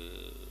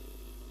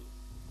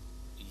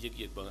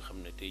yëg-yëg ba nga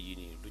xam ne tey yii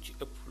nii lu ci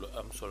ëpp lu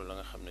am solo la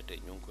nga xam ne tey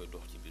ñoo ngi koy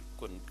dox ci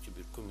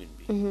biir commune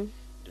bi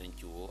dinañ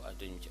ci woo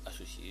dañu ci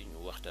associé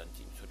ñu waxtaan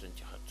ci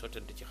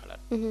sottante ci xalaat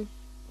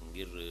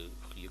ngir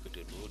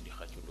yëkkatandoo di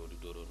xàccandoo di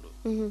dóorandoo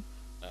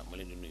ma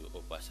leen di nuyu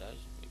au passage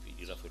et puis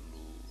di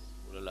rafetlu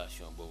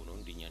relation boobu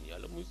noonu di ñaan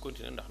yàlla muy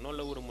continuer ndax noonu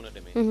la war a mën a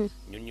demee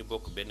ñun ñu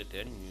bokk benn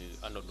teen ñu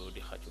àndandoo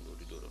di xàccandoo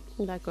di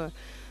dóorandoo d'accord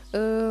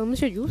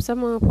monsieur Diouf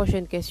sama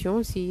prochaine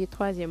question si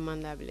troisième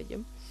mandat bi la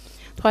jëm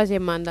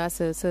troisième mandat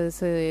sa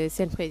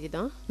seen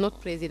président notre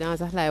président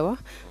sax laay wax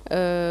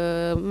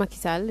Macky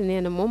Sall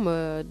nee na moom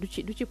du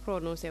ci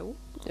prononcé wu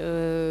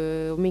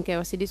mi ngi koy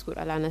wax ci discours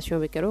à la nation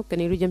bi keroog que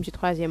ni lu jëm ci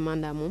troisième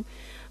mandat moom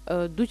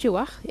du ci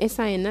wax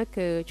instant yi nag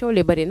coow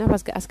li bëri na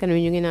parce que askan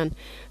wi ñu ngi naan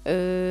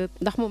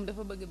ndax moom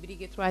dafa bëgg a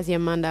briguer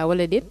troisième mandat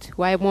wala déet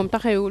waaye moom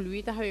taxawewul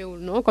oui taxawewul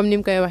non comme ni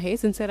mu koy waxee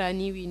ce ne sera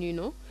ni oui ni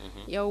non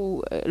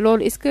yow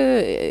loolu est-ce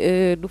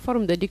que du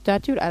forme de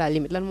dictature à la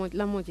limite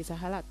lan moo ci sa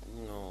xalaat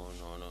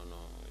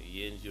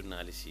yéen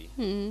journalistes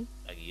yi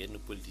ak yenn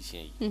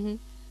politiciens yi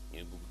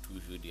ñooy bëgg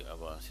toujours di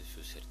avancer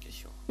sur cette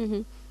question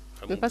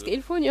parce que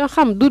il faut ñoo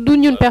xam du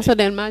ñun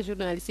personnellement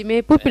journalistes yi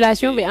mais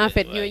population bi en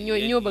fait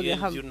ñoo bëgg a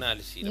xam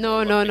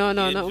non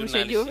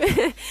monsieur Diouf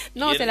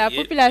non c'est la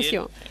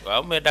population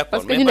waaw mais d'accord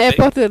parce que ñun ay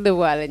porteurs de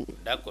voix lañ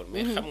d'accord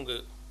mais xam nga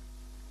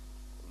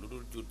lu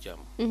dul jur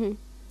jàmm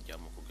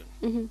ko gën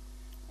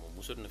moom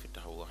mosoon na fi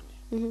taxaw wax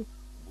ne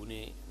bu ne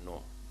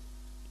non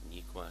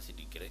ñi commencé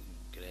di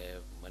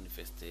grève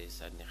manifester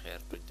sànni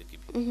xeer toj dëkk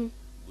bi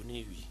bu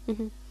nee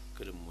wii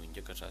këram mooy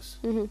njëkk a tas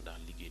ndax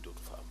liggéey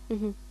dootu fa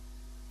am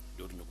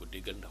dootuñu ko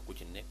déggal ndax ku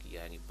ci nekk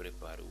yaa ngi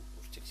préparé wu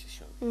pour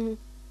succession bi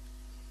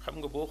xam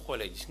nga boo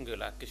xoolee gis nga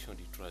la question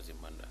du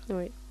troisième mandat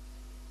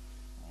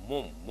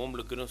moom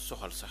la gën a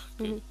soxal sax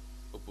que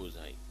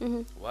opposants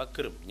yi waa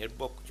këram ña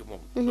bokk ci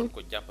moom doon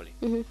ko jàppale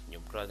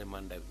ñoom troisième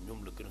mandat bi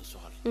ñoom la gën a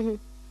soxal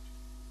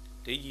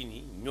tey jii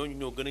nii ñooñu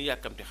ñoo gën a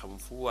yàkkamte xam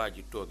fu waa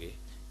ji toogee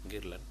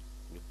ngir lan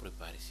ñu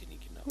préparé seeni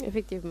ginnaaw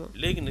effectivement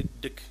léegi nag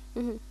dëkk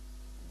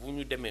bu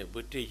ñu demee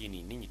ba tey jii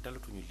nii nit ñi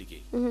talatuñu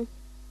liggéey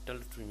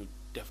talatuñu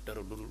def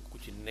dara lu dul ku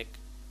ci nekk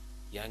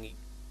yaa ngi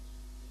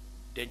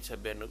denc sa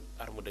benn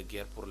arme de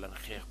guerre pour lan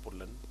xeex pour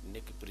lan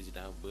nekk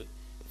président ba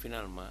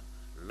finalement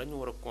la ñu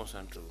war a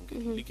concentré wu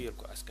ngir liggéeyal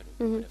ko askan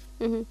wi ko def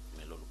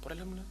mais loolu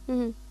problème la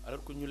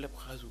alors que ñu leb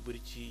xaalis bu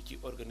bëri ci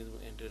organisme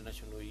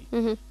internationaux yi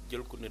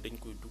jël ko ne dañ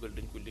koy dugal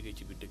dañ koy liggéey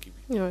ci biir dëkk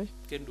bi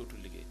kenn dootul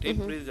liggéey tey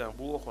président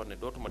bu waxoon ne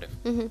dootuma def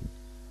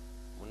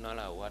mun naa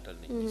laa waatal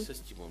ne ñi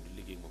sës ci moom di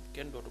liggéey moom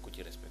kenn dootu ko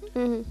ci respecté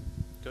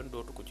kenn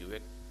dootu ko ci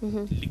wekk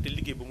te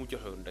liggéey ba mu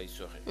joxewoon day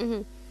soxe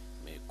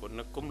mais kon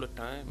nag comme le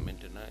temps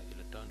maintenant est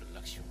le temps de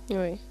l'action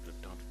le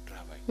temps du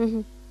travail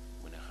mu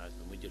ne xaalis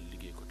ba ma jël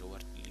liggéey ko te war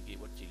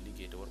ci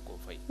liggéey te war koo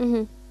fay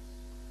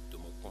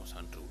dama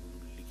concentré wu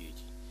lu liggéey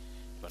ci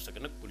parce que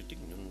nag politique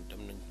ñun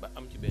dem nañ ba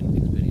am ci benn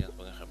expérience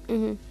ba nga xam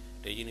ne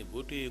tey jii ne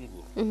boo téyee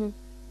nguur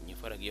ñi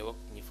far ak yow ak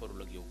ñi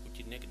farul ak yow ku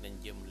ci nekk dañ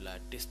jéem la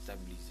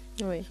déstabiliser.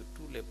 Oui. Sur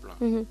tous les plans.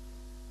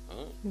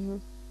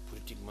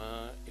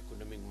 Politiquement,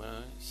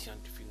 économiquement,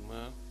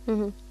 scientifiquement.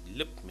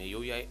 lépp mais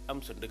yow yaay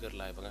am sa dëgër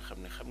laay ba nga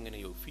xam nga ne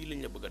yow fii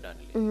lañ la bëgg a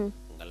daanele.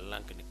 nga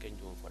lànk ne kenn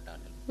du ma fa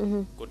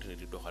daanel. continuer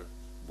di doxal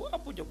bu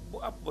ab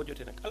ba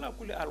jotee nag ala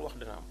kulli aal wax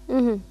dina am.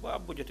 bu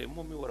ab ba jotee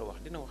moom mi war a wax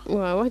dina wax.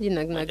 waaw wax ji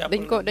nag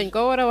dañ ko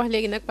war a wax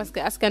léegi nag parce que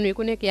askan wi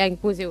ku nekk yaa ngi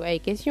posé wu ay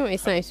questions et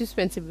sans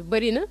suspense bi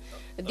bëri na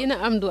dina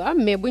am du am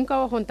mais buñ ko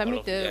waxoon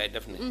tamit. yaay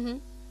def ne.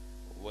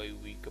 way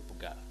wuy këpp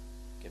gaal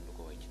kenn du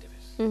ko way ci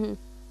tefes.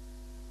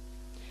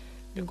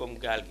 te comme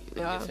gaal gi.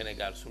 waaw dañuy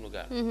Sénégal sunu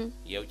gaal.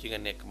 yow ci nga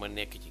nekk ma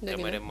nekk ci.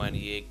 cameraman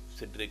yeeg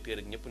sa directeur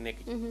ak ñëpp nekk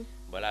ci.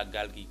 balaa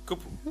gaal gi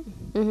këpp.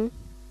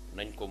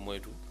 nañ ko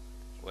moytu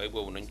waaye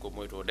boobu nañ ko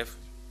moytoo def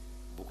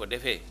bu ko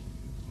defee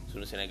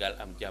sunu Sénégal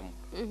am jàmm.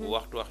 bu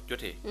waxtu wax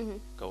jotee.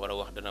 ka war a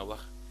wax dana wax.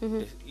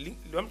 te li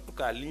en tout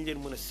cas li ñu leen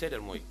mën a seedal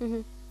mooy.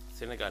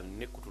 Sénégal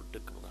nekkutul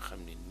dëkk ba nga xam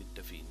ne nit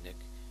dafiy nekk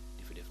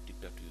di fi def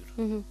dictature.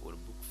 wala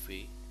bu ko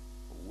fee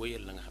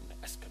wëyal la nga xam ne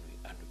askan wi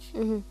àndu ci.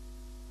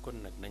 kon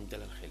nag nañ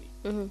dalal xel yi.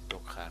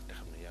 toog xaar te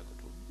xam ne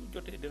yàggatul bu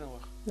jotee dina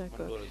wax. d'accord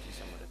man loolu ci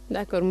sama def.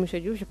 D'accord, monsieur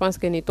Diouf, je pense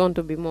que ni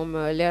tontu bi moom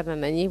leer na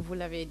nañi vous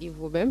l'avez dit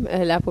vous-même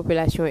la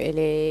population elle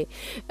est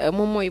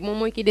moom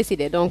mooy ki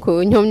décider donc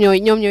ñoom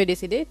ñooy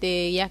décider te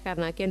yaakaar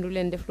naa kenn du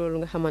leen def loolu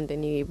nga xamante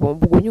ni bon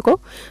bëgguñu ko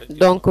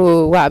donc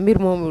waaw mbir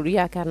moom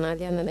yaakaar naa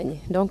leer na nañi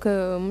donc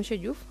monsieur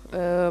Diouf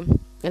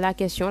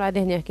la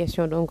dernière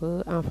question donc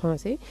en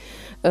français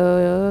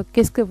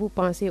qu'est-ce que vous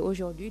pensez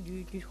aujourd'hui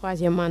du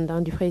troisième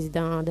mandat du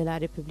président de la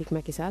République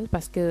Macky Sall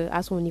parce que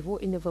à son niveau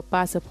il ne veut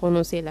pas se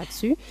prononcer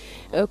là-dessus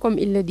comme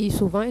il le dit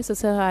souvent ce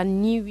sera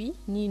ni oui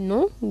ni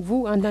non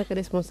vous en tant que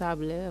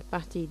responsable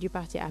du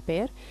parti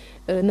APR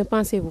ne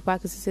pensez-vous pas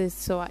que ce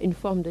soit une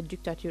forme de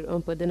dictature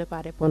un peu de ne pas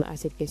répondre à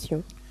cette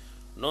question?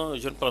 Non,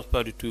 je ne pense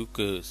pas du tout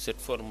que cette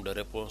forme de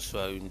réponse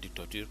soit une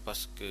dictature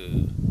parce que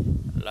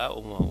là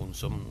au moins nous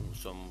sommes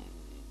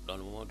dans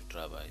le moment du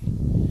travail.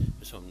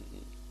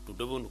 Nous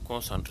devons nous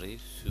concentrer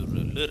sur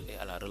l'heure et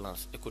à la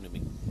relance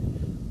économique,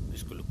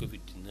 puisque le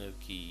Covid-19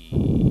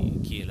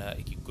 qui est là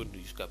et qui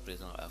continue jusqu'à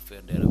présent à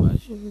faire des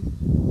ravages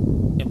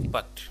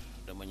impacte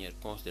de manière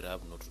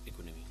considérable notre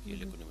économie et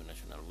l'économie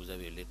nationale. Vous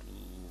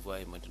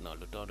voyez maintenant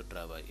le temps de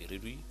travail est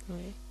réduit.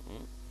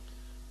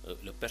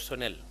 Le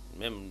personnel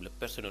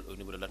au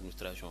niveau de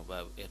l'administration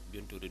va être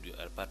bientôt réduit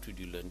à partir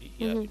du lundi.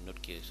 Il y a une note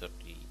qui est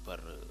sortie par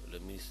le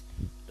ministre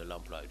de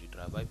l'Emploi et du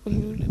Travail pour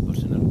les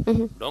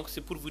personnels. Donc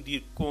c'est pour vous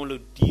dire qu'on le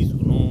dise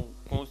ou non,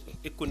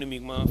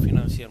 économiquement,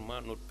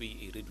 financièrement, notre pays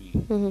est réduit.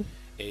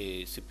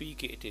 Et ce pays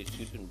qui était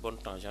sur une bonne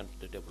tangente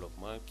de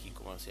développement, qui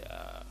commençait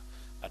à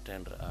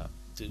atteindre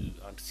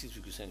entre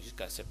 6,5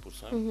 jusqu'à 7%,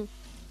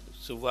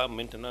 se voit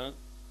maintenant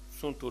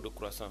son taux de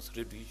croissance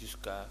réduit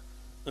jusqu'à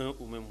 1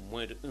 ou même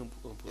moins de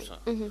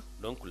 1%.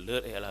 Donc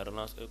l'heure est à la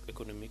relance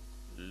économique,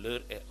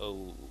 l'heure est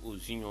aux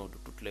unions de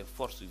toutes les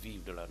forces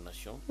vives de la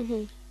nation.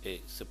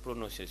 Et se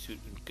prononcer sur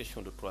une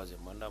question de troisième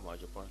mandat, moi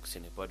je pense que ce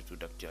n'est pas du tout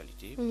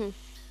d'actualité.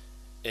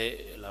 Et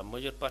la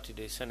majeure partie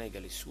des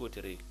Sénégalais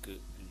souhaiteraient que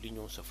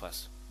l'union se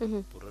fasse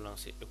pour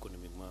relancer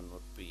économiquement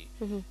notre pays.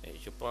 Et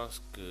je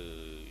pense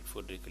qu'il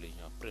faudrait que les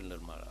gens prennent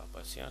leur mal à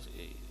patience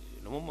et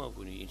le moment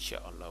venu,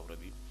 Inch'Allah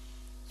Rabbi,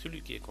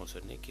 celui qui est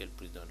concerné, qui est le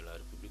président de la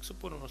République,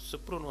 se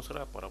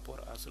prononcera par rapport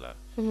à cela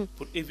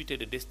pour éviter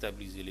de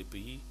déstabiliser les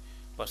pays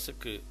parce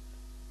que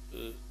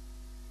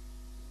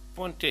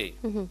pointer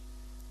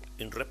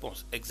une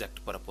réponse exacte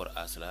par rapport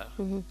à cela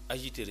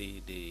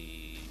agiterait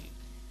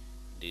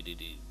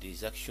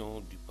des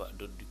actions du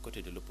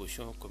côté de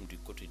l'opposition comme du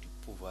côté du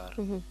pouvoir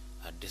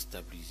à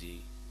déstabiliser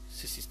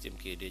ce système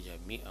qui est déjà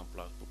mis en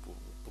place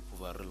pour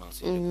pouvoir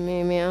relancer.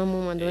 Mais à un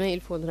moment donné,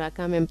 il faudra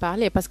quand même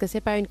parler parce que ce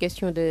n'est pas une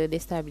question de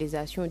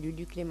déstabilisation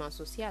du climat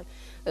social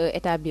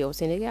établi au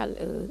Sénégal.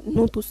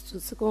 Nous tous,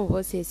 ce qu'on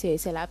veut,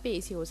 c'est la paix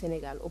ici au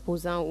Sénégal,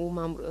 opposants ou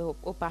membres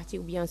au parti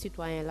ou bien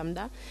citoyens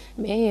lambda.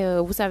 Mais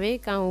vous savez,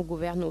 quand on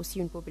gouverne aussi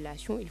une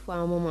population, il faut à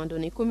un moment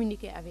donné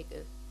communiquer avec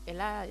eux. Et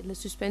là, le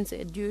suspense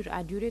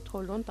a duré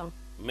trop longtemps.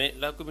 Mais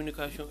la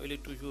communication, elle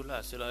est toujours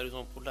là. C'est la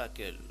raison pour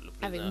laquelle le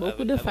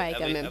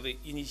président avait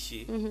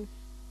initié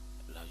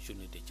la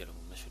journée des dialogues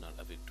nationaux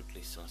avec toutes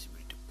les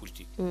sensibilités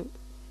politiques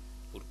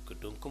pour que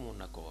donc comme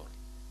un accord,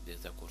 des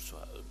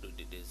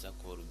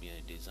accords ou bien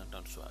des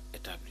ententes soient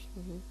établies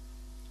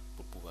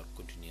pour pouvoir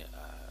continuer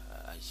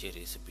à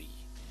gérer ce pays.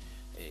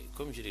 Et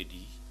comme je l'ai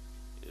dit,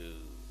 il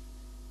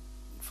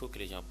faut que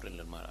les gens prennent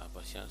leur mal à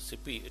patience. Ce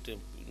pays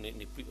n'est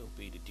plus un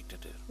pays de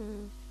dictateurs.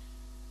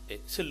 Et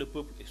seul le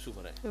peuple est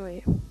souverain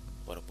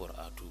par rapport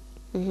à tout.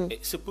 Et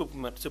ce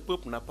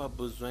peuple n'a pas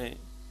besoin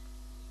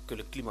que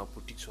le climat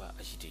politique soit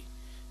agité.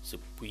 Ce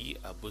pays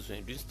a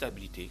besoin d'une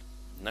stabilité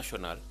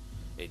nationale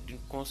et d'une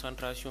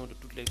concentration de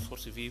toutes les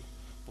forces vives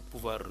pour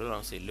pouvoir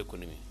relancer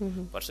l'économie.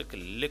 Parce que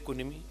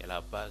l'économie est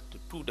la base de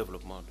tout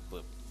développement du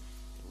peuple.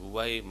 Vous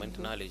voyez,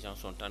 maintenant, les gens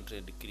sont en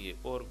train de crier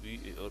orbi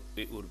et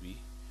orbi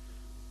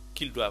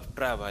qu'ils doivent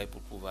travailler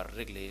pour pouvoir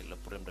régler le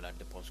problème de la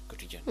dépense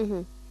quotidienne.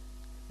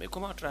 Mais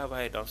comment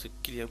travailler dans ce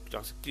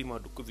climat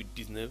de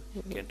Covid-19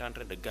 qui est en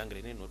train de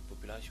gangréner notre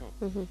population?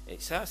 Et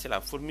ça, c'est la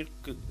formule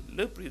que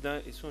le président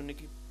et son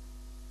équipe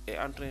est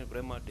en train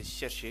vraiment de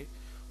chercher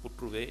pour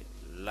trouver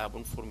la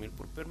bonne formule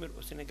pour permettre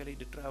aux Sénégalais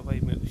de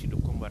travailler, mais aussi de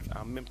combattre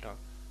en même temps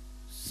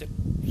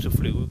ce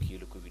fléau qui est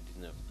le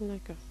Covid-19.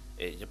 D'accord.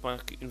 Et je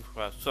pense qu'une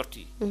fois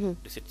sorti de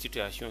cette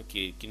situation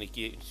qui est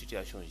une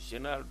situation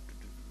générale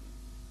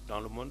dans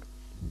le monde,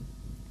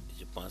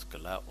 je pense que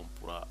là, on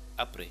pourra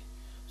après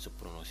se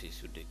prononcer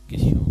sur des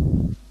questions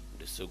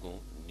de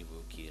second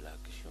niveau, qui est la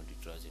question du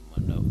troisième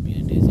mandat ou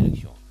bien des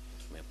élections.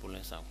 Mais pour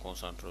l'instant,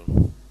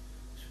 concentrons-nous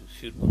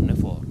sur un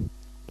effort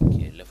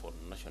qui est l'effort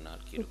national,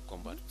 qui est de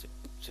combattre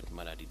cette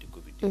maladie de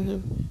Covid-19,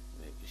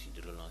 mais aussi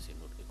de relancer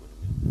notre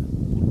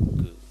économie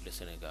pour que le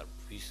Sénégal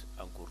puisse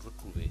encore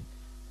retrouver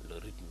le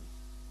rythme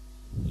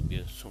ou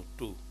bien son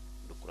taux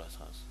de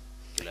croissance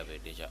qu'il avait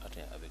déjà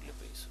atteint avec le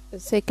pays.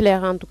 C'est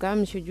clair en tout cas,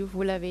 M. Diouf,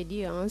 vous l'avez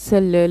dit, hein,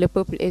 seul le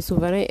peuple est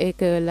souverain et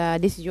que la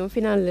décision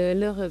finale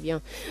leur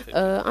revient.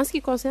 En ce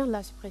qui concerne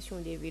la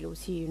suppression des villes,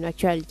 aussi une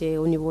actualité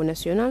au niveau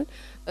national,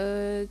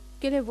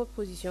 quelle est votre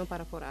position par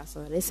rapport à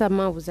ça?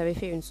 Récemment, vous avez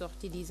fait une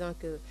sortie disant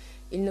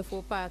qu'il ne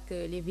faut pas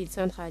que les villes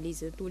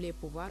centralisent tous les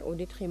pouvoirs au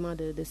détriment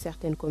de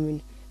certaines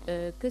communes.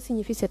 Que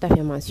signifie cette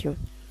affirmation?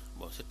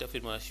 Bon, cette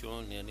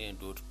affirmation n'est rien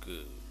d'autre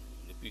que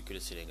depuis que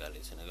le Sénégal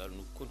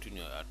nous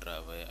continuons à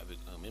travailler avec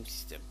un même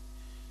système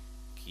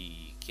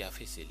qui a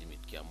fait ses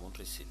limites, qui a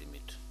montré ses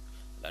limites.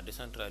 La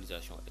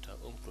décentralisation étant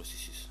un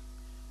processus,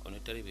 on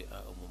est arrivé à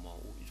un moment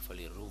où il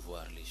fallait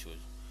revoir les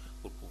choses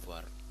pour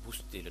pouvoir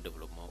booster le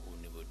développement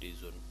au niveau des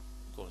zones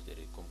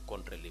considérées comme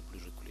contrées les plus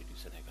reculées du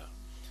Sénégal.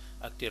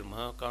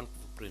 Actuellement, quand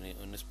vous prenez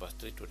un espace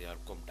territorial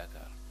comme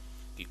Dakar,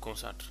 qui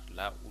concentre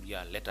là où il y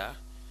a l'État,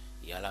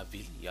 il y a la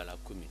ville, il y a la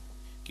commune,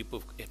 qui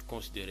peuvent être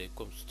considérées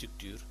comme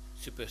structures,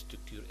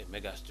 superstructures et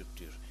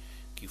mégastructures,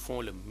 qui font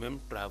le même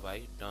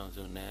travail dans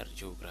un aire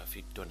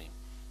géographique donné.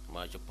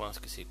 Moi, je pense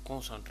que c'est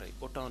concentrer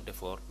autant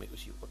d'efforts, mais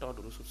aussi autant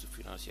de ressources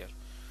financières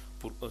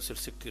pour un seul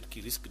secteur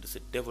qui risque de se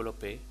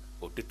développer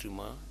au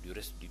détriment du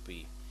reste du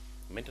pays.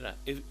 Maintenant,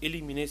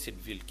 éliminer cette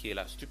ville qui est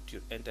la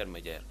structure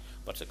intermédiaire,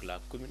 parce que la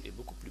commune est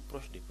beaucoup plus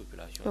proche des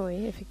populations,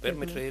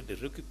 permettrait de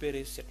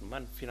récupérer cette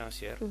manne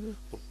financière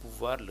pour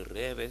pouvoir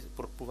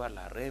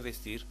la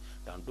réinvestir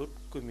dans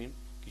d'autres communes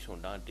qui sont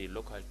dans des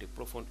localités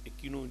profondes et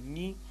qui n'ont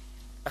ni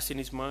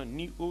assainissement,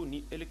 ni eau,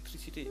 ni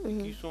électricité, et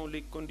qui sont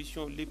les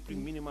conditions les plus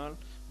minimales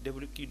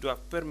qui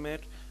doivent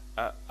permettre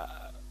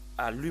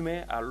à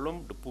l'humain, à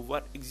l'homme de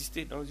pouvoir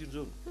exister dans une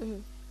zone.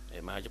 Et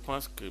moi, je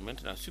pense que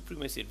maintenant,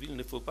 supprimer cette ville, il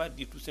ne faut pas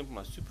dire tout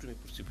simplement supprimer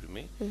pour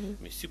supprimer,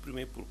 mais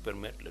supprimer pour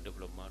permettre le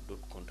développement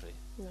d'autres contrées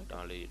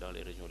dans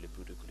les régions les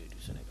plus reculées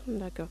du Sénégal.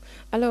 D'accord.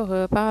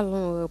 Alors,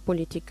 parlons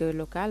politique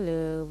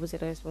locale. Vous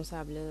êtes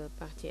responsable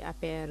parti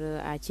APR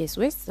à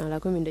Thies-Ouest, dans la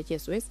commune de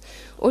Thies-Ouest.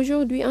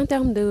 Aujourd'hui, en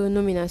termes de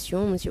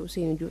nomination, M.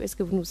 Ousseynou Diouf, est-ce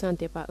que vous ne vous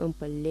sentez pas un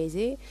peu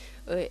lésé?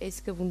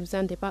 Est-ce que vous ne vous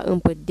sentez pas un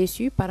peu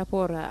déçu par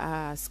rapport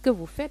à ce que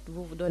vous faites?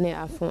 Vous vous donnez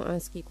à fond en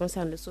ce qui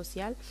concerne le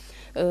social,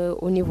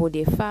 au niveau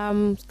des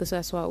femmes, que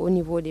ce soit au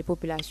niveau des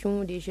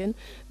populations, des jeunes.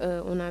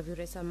 On a vu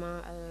récemment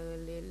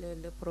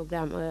le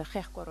programme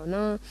Kher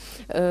Corona.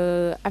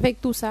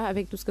 Avec tout ça,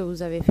 avec tout ce que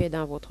vous avez fait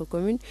dans votre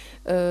commune,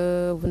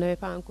 vous n'avez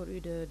pas encore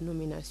eu de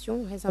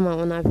nomination. Récemment,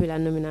 on a vu la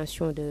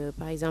nomination,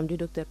 par exemple, du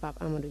docteur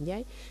Pape Amadou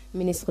Ndiaye,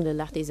 ministre de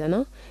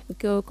l'Artisanat.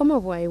 Comment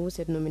voyez-vous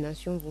cette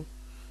nomination, vous?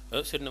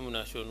 Cette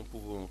nomination, nous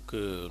pouvons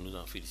que nous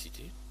en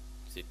féliciter.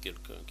 C'est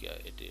quelqu'un qui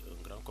a été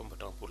un grand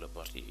combattant pour le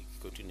parti et qui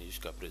continue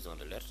jusqu'à présent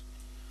de l'être.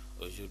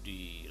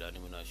 Aujourd'hui, la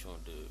nomination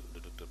de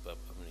Dr Pape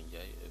Amadou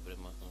Ndiaye est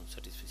vraiment un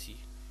satisfait,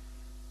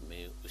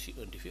 mais aussi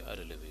un défi à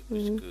relever,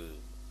 puisque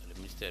le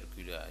ministère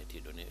qui lui a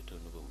été donné est un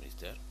nouveau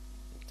ministère,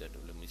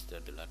 le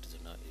ministère de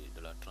l'Artisanat et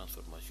de la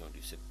transformation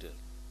du secteur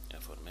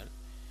informel.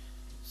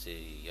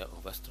 Il y a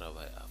un vaste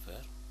travail à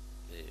faire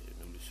et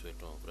nous lui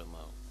souhaitons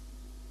vraiment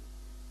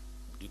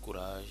du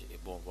courage et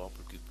bon vent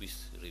pour qu'il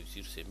puisse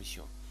réussir ses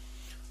missions.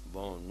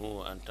 Bon,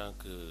 nous, en tant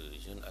que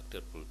jeunes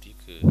acteurs politiques,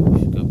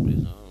 jusqu'à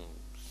présent,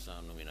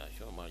 sans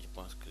nomination, moi je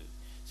pense que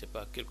ce n'est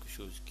pas quelque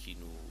chose qui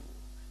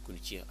nous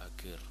tient à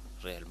cœur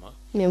réellement.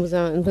 Mais vous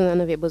en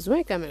avez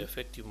besoin quand même.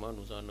 Effectivement,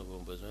 nous en avons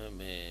besoin,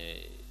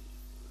 mais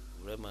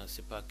vraiment, ce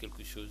n'est pas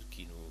quelque chose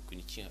qui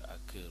nous tient à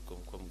cœur,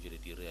 comme je l'ai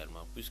dit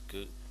réellement, puisque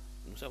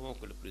nous savons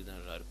que le président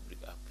de la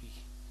République a pris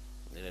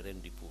les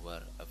rênes du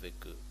pouvoir avec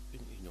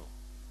une union,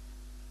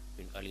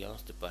 une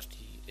alliance de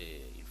partis,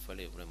 et il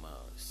fallait vraiment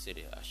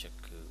céder à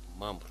chaque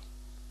membre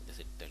de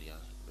cette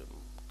alliance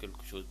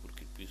quelque chose pour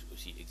qu'il puisse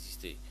aussi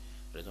exister,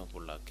 raison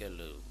pour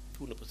laquelle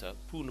tout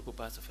ne peut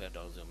pas se faire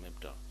dans un même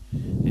temps.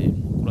 Et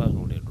nous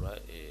croisons les doigts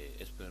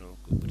et espérons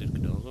que peut-être que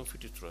dans un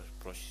futur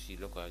proche, si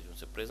l'occasion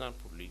se présente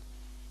pour lui,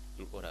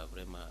 il aura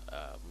vraiment,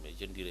 mais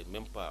je ne dirais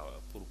même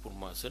pas pour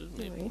moi seul,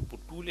 mais pour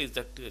tous les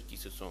acteurs qui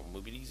se sont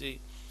mobilisés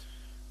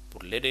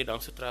pour l'aider dans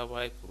ce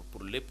travail,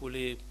 pour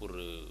l'épauler, pour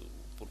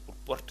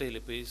porter le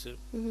pays seul.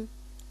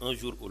 Un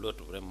jour ou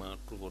l'autre, vraiment,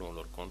 trouveront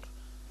leur compte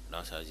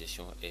dans sa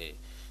gestion. Et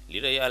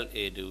l'idéal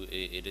est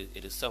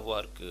de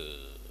savoir que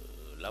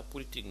la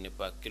politique n'est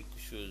pas quelque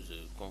chose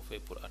qu'on fait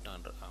pour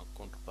attendre en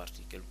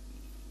contrepartie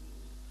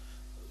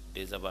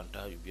des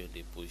avantages ou bien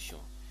des positions.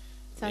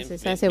 Ça,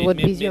 c'est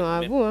votre vision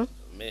à vous. Hein?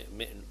 Mais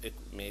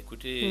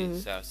écoutez,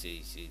 ça,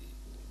 c'est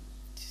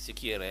ce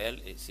qui est réel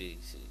et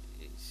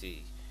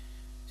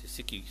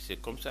c'est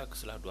comme ça que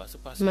cela doit se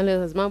passer.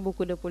 Malheureusement,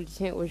 beaucoup de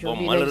politiciens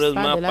aujourd'hui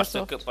malheureusement, parce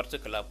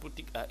que la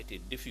politique a été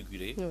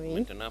défigurée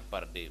maintenant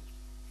par des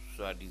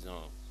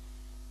soi-disant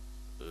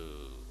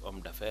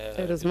hommes d'affaires.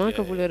 Heureusement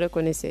que vous le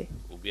reconnaissez.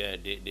 Ou bien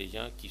des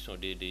gens qui sont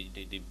des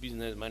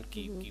businessmen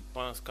qui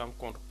pensent qu'en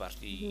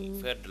contrepartie,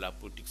 faire de la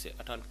politique, c'est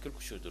attendre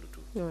quelque chose de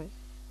retour.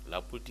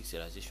 La politique, c'est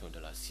la gestion de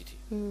la cité.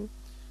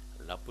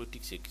 La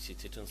politique,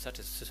 c'est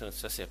un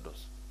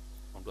sacerdoce.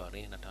 On ne doit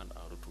rien attendre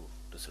en retour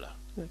de cela.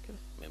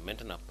 Mais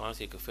maintenant,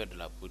 penser que faire de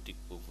la politique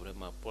pour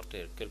vraiment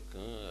porter quelqu'un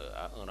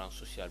à un rang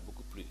social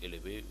beaucoup plus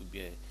élevé ou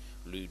bien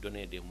lui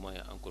donner des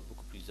moyens encore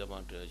beaucoup plus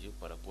avantageux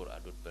par rapport à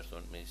d'autres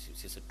personnes, mais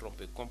c'est se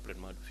tromper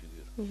complètement de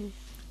figure.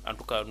 En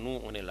tout cas,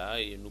 nous, on est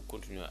là et nous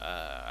continuons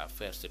à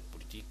faire cette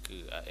politique,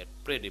 à être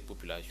près des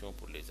populations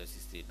pour les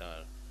assister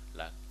dans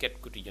la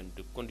quête quotidienne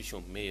de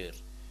conditions meilleures.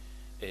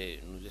 Et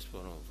nous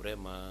espérons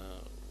vraiment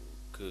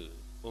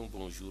qu'un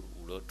bon jour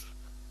ou l'autre,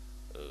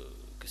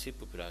 que ces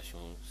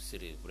populations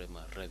seraient vraiment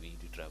ravies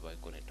du travail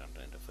qu'on est en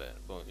train de faire.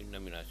 Bon, une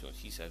nomination,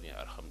 si ça vient,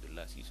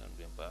 alhamdulillah, si ça ne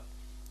vient pas,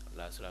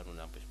 là, cela ne nous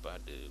empêche pas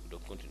de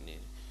continuer,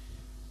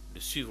 de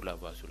suivre la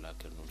voie sur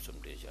laquelle nous sommes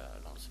déjà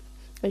lancés.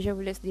 Je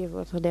vous laisse dire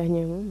votre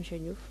dernier mot, M.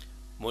 Diouf.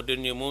 Mon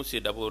dernier mot,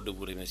 c'est d'abord de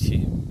vous remercier,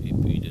 et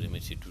puis de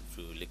remercier toute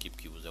l'équipe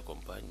qui vous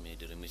accompagne, mais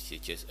de remercier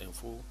Thies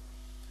Info,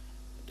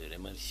 de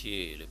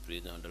remercier le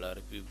président de la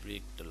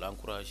République, de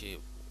l'encourager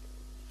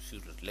sur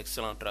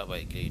l'excellent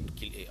travail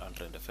qu'il est en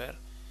train de faire,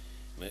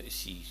 mais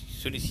aussi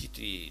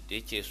solliciter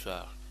des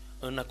Thiessois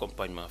un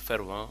accompagnement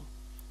fervent,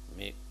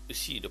 mais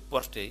aussi de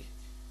porter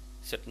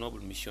cette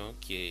noble mission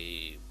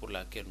pour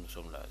laquelle nous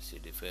sommes là,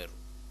 c'est de faire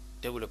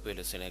développer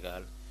le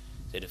Sénégal,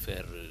 c'est de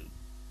faire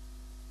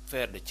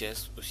de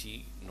Thies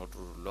aussi notre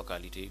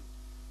localité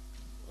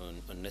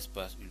un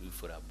espace où il lui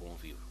fera bon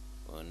vivre,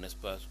 un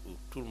espace où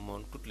tout le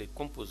monde, toutes les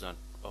composantes,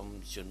 hommes,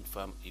 jeunes,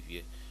 femmes et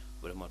vieux,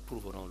 vraiment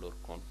trouveront leur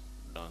compte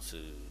dans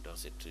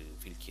cette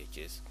ville qui est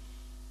Thies.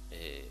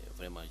 Et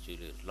vraiment, je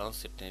leur lance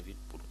cet invite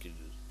pour qu'ils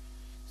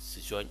se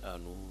joignent à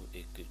nous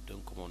et que d'un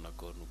commun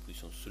accord, nous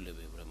puissions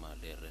soulever vraiment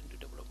les rênes du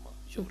développement.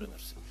 Je vous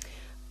remercie.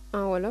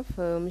 En wolof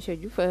monsieur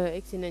Diouf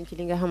egsi nañ ci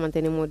li nga xamante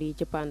ne moo di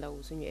cëppaandaw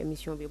suñu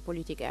émission bi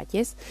politique à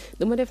Thiès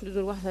duma def lu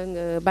dul wax la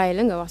nga bàyyi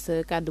la nga wax sa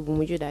kàddu bu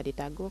mujj daal di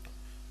tàggoo.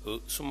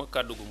 Suma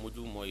kàddu gu mujj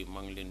mooy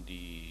maa ngi leen di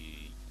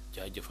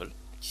jaajëfal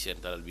ci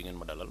seen dalal bi ngeen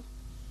ma dalal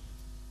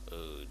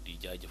di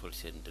jaajëfal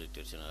seen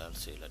directeur général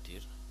c'est Latir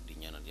di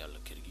ñaanal yàlla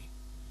kër gi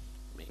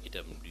mais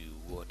itam di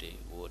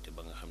woote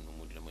ba nga xam ne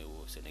mu di damay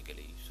woo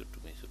Sénégalais yi surtout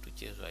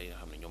Thiès yi nga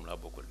xam ne ñoom laa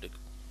bokkal dëkk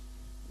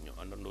ñu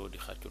àndandoo di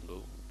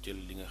xàccandoo jël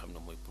li nga xam ne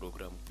mooy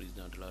programme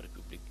président de la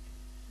République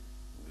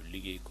ñu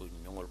liggéey ko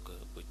ñoŋal ko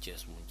ba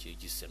Thiès mun cee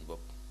gis seen bopp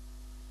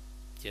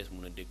Thiès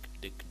mun a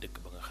dëkk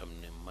ba nga xam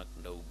ne mag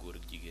ndaw góor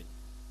ak jigéen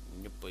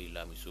ñëppay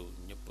laamisoo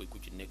ñëppay ku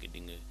ci nekk di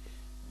nga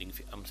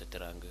fi am sa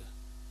teraanga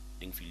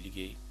di nga fi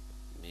liggéey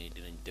mais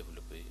dinañ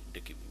développer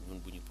dëkk bi ñun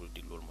bu ñu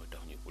politique loolu mooy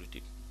tax ñuy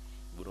politique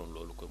bu doon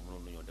loolu ko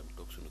mënoon nañoo dem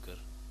toog suñu kër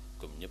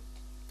comme ñëpp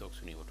toog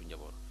suñuy watu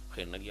njaboot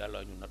xëy nag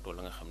yàlla ñu nattoo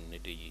la nga xam ne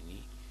tey jii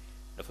nii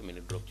dafa mel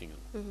ni drogue ci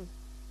ñun.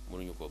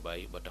 mënuñu ko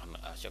bàyyi ba tax na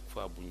à chaque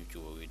fois bu ñu ci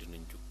woowee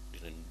dinañ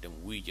dem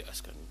wuy ji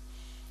askan wi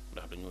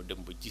ndax dañoo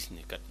dem ba gis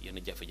ne kat yenn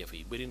jafe-jafe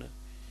yi bëri na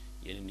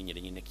yenn nit ñi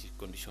dañuy nekk ci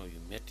condition yu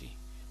metti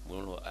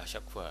mënuloo à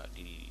chaque fois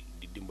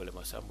di dimbale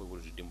ma Samba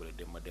wala di dimbale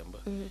Demba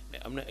mais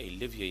am na ay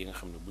leviers yi nga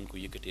xam ne bu ñu ko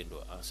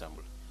yëkkateendoo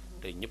ensemble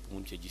tey ñëpp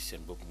mun cee gis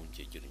seen bopp mun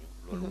cee jëriñu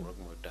loolu rek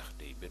mooy tax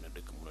tey benn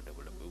dëkk mun a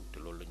développé wu te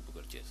loolu lañ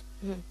bëggal Thiès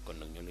kon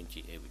nag ñoo leen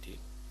ciy invité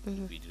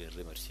puis di leen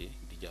remercier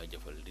di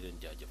leen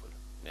jaajëfal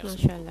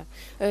macha allah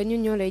ñun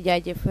ñoo lay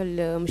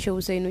jaajëfal monsieur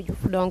Ousseynou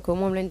Diouf donc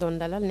moom lañ doon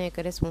dalal nekk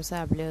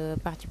responsable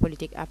parti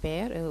politique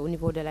APR au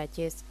niveau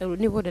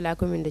de la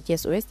commune de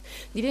Thiès Ouest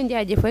di leen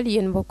jaajëfal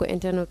yéen mbokk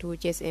internetu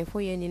Thiès Info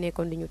yéen ñi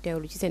nekkoon di ñu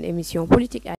teewlu ci seen émission politique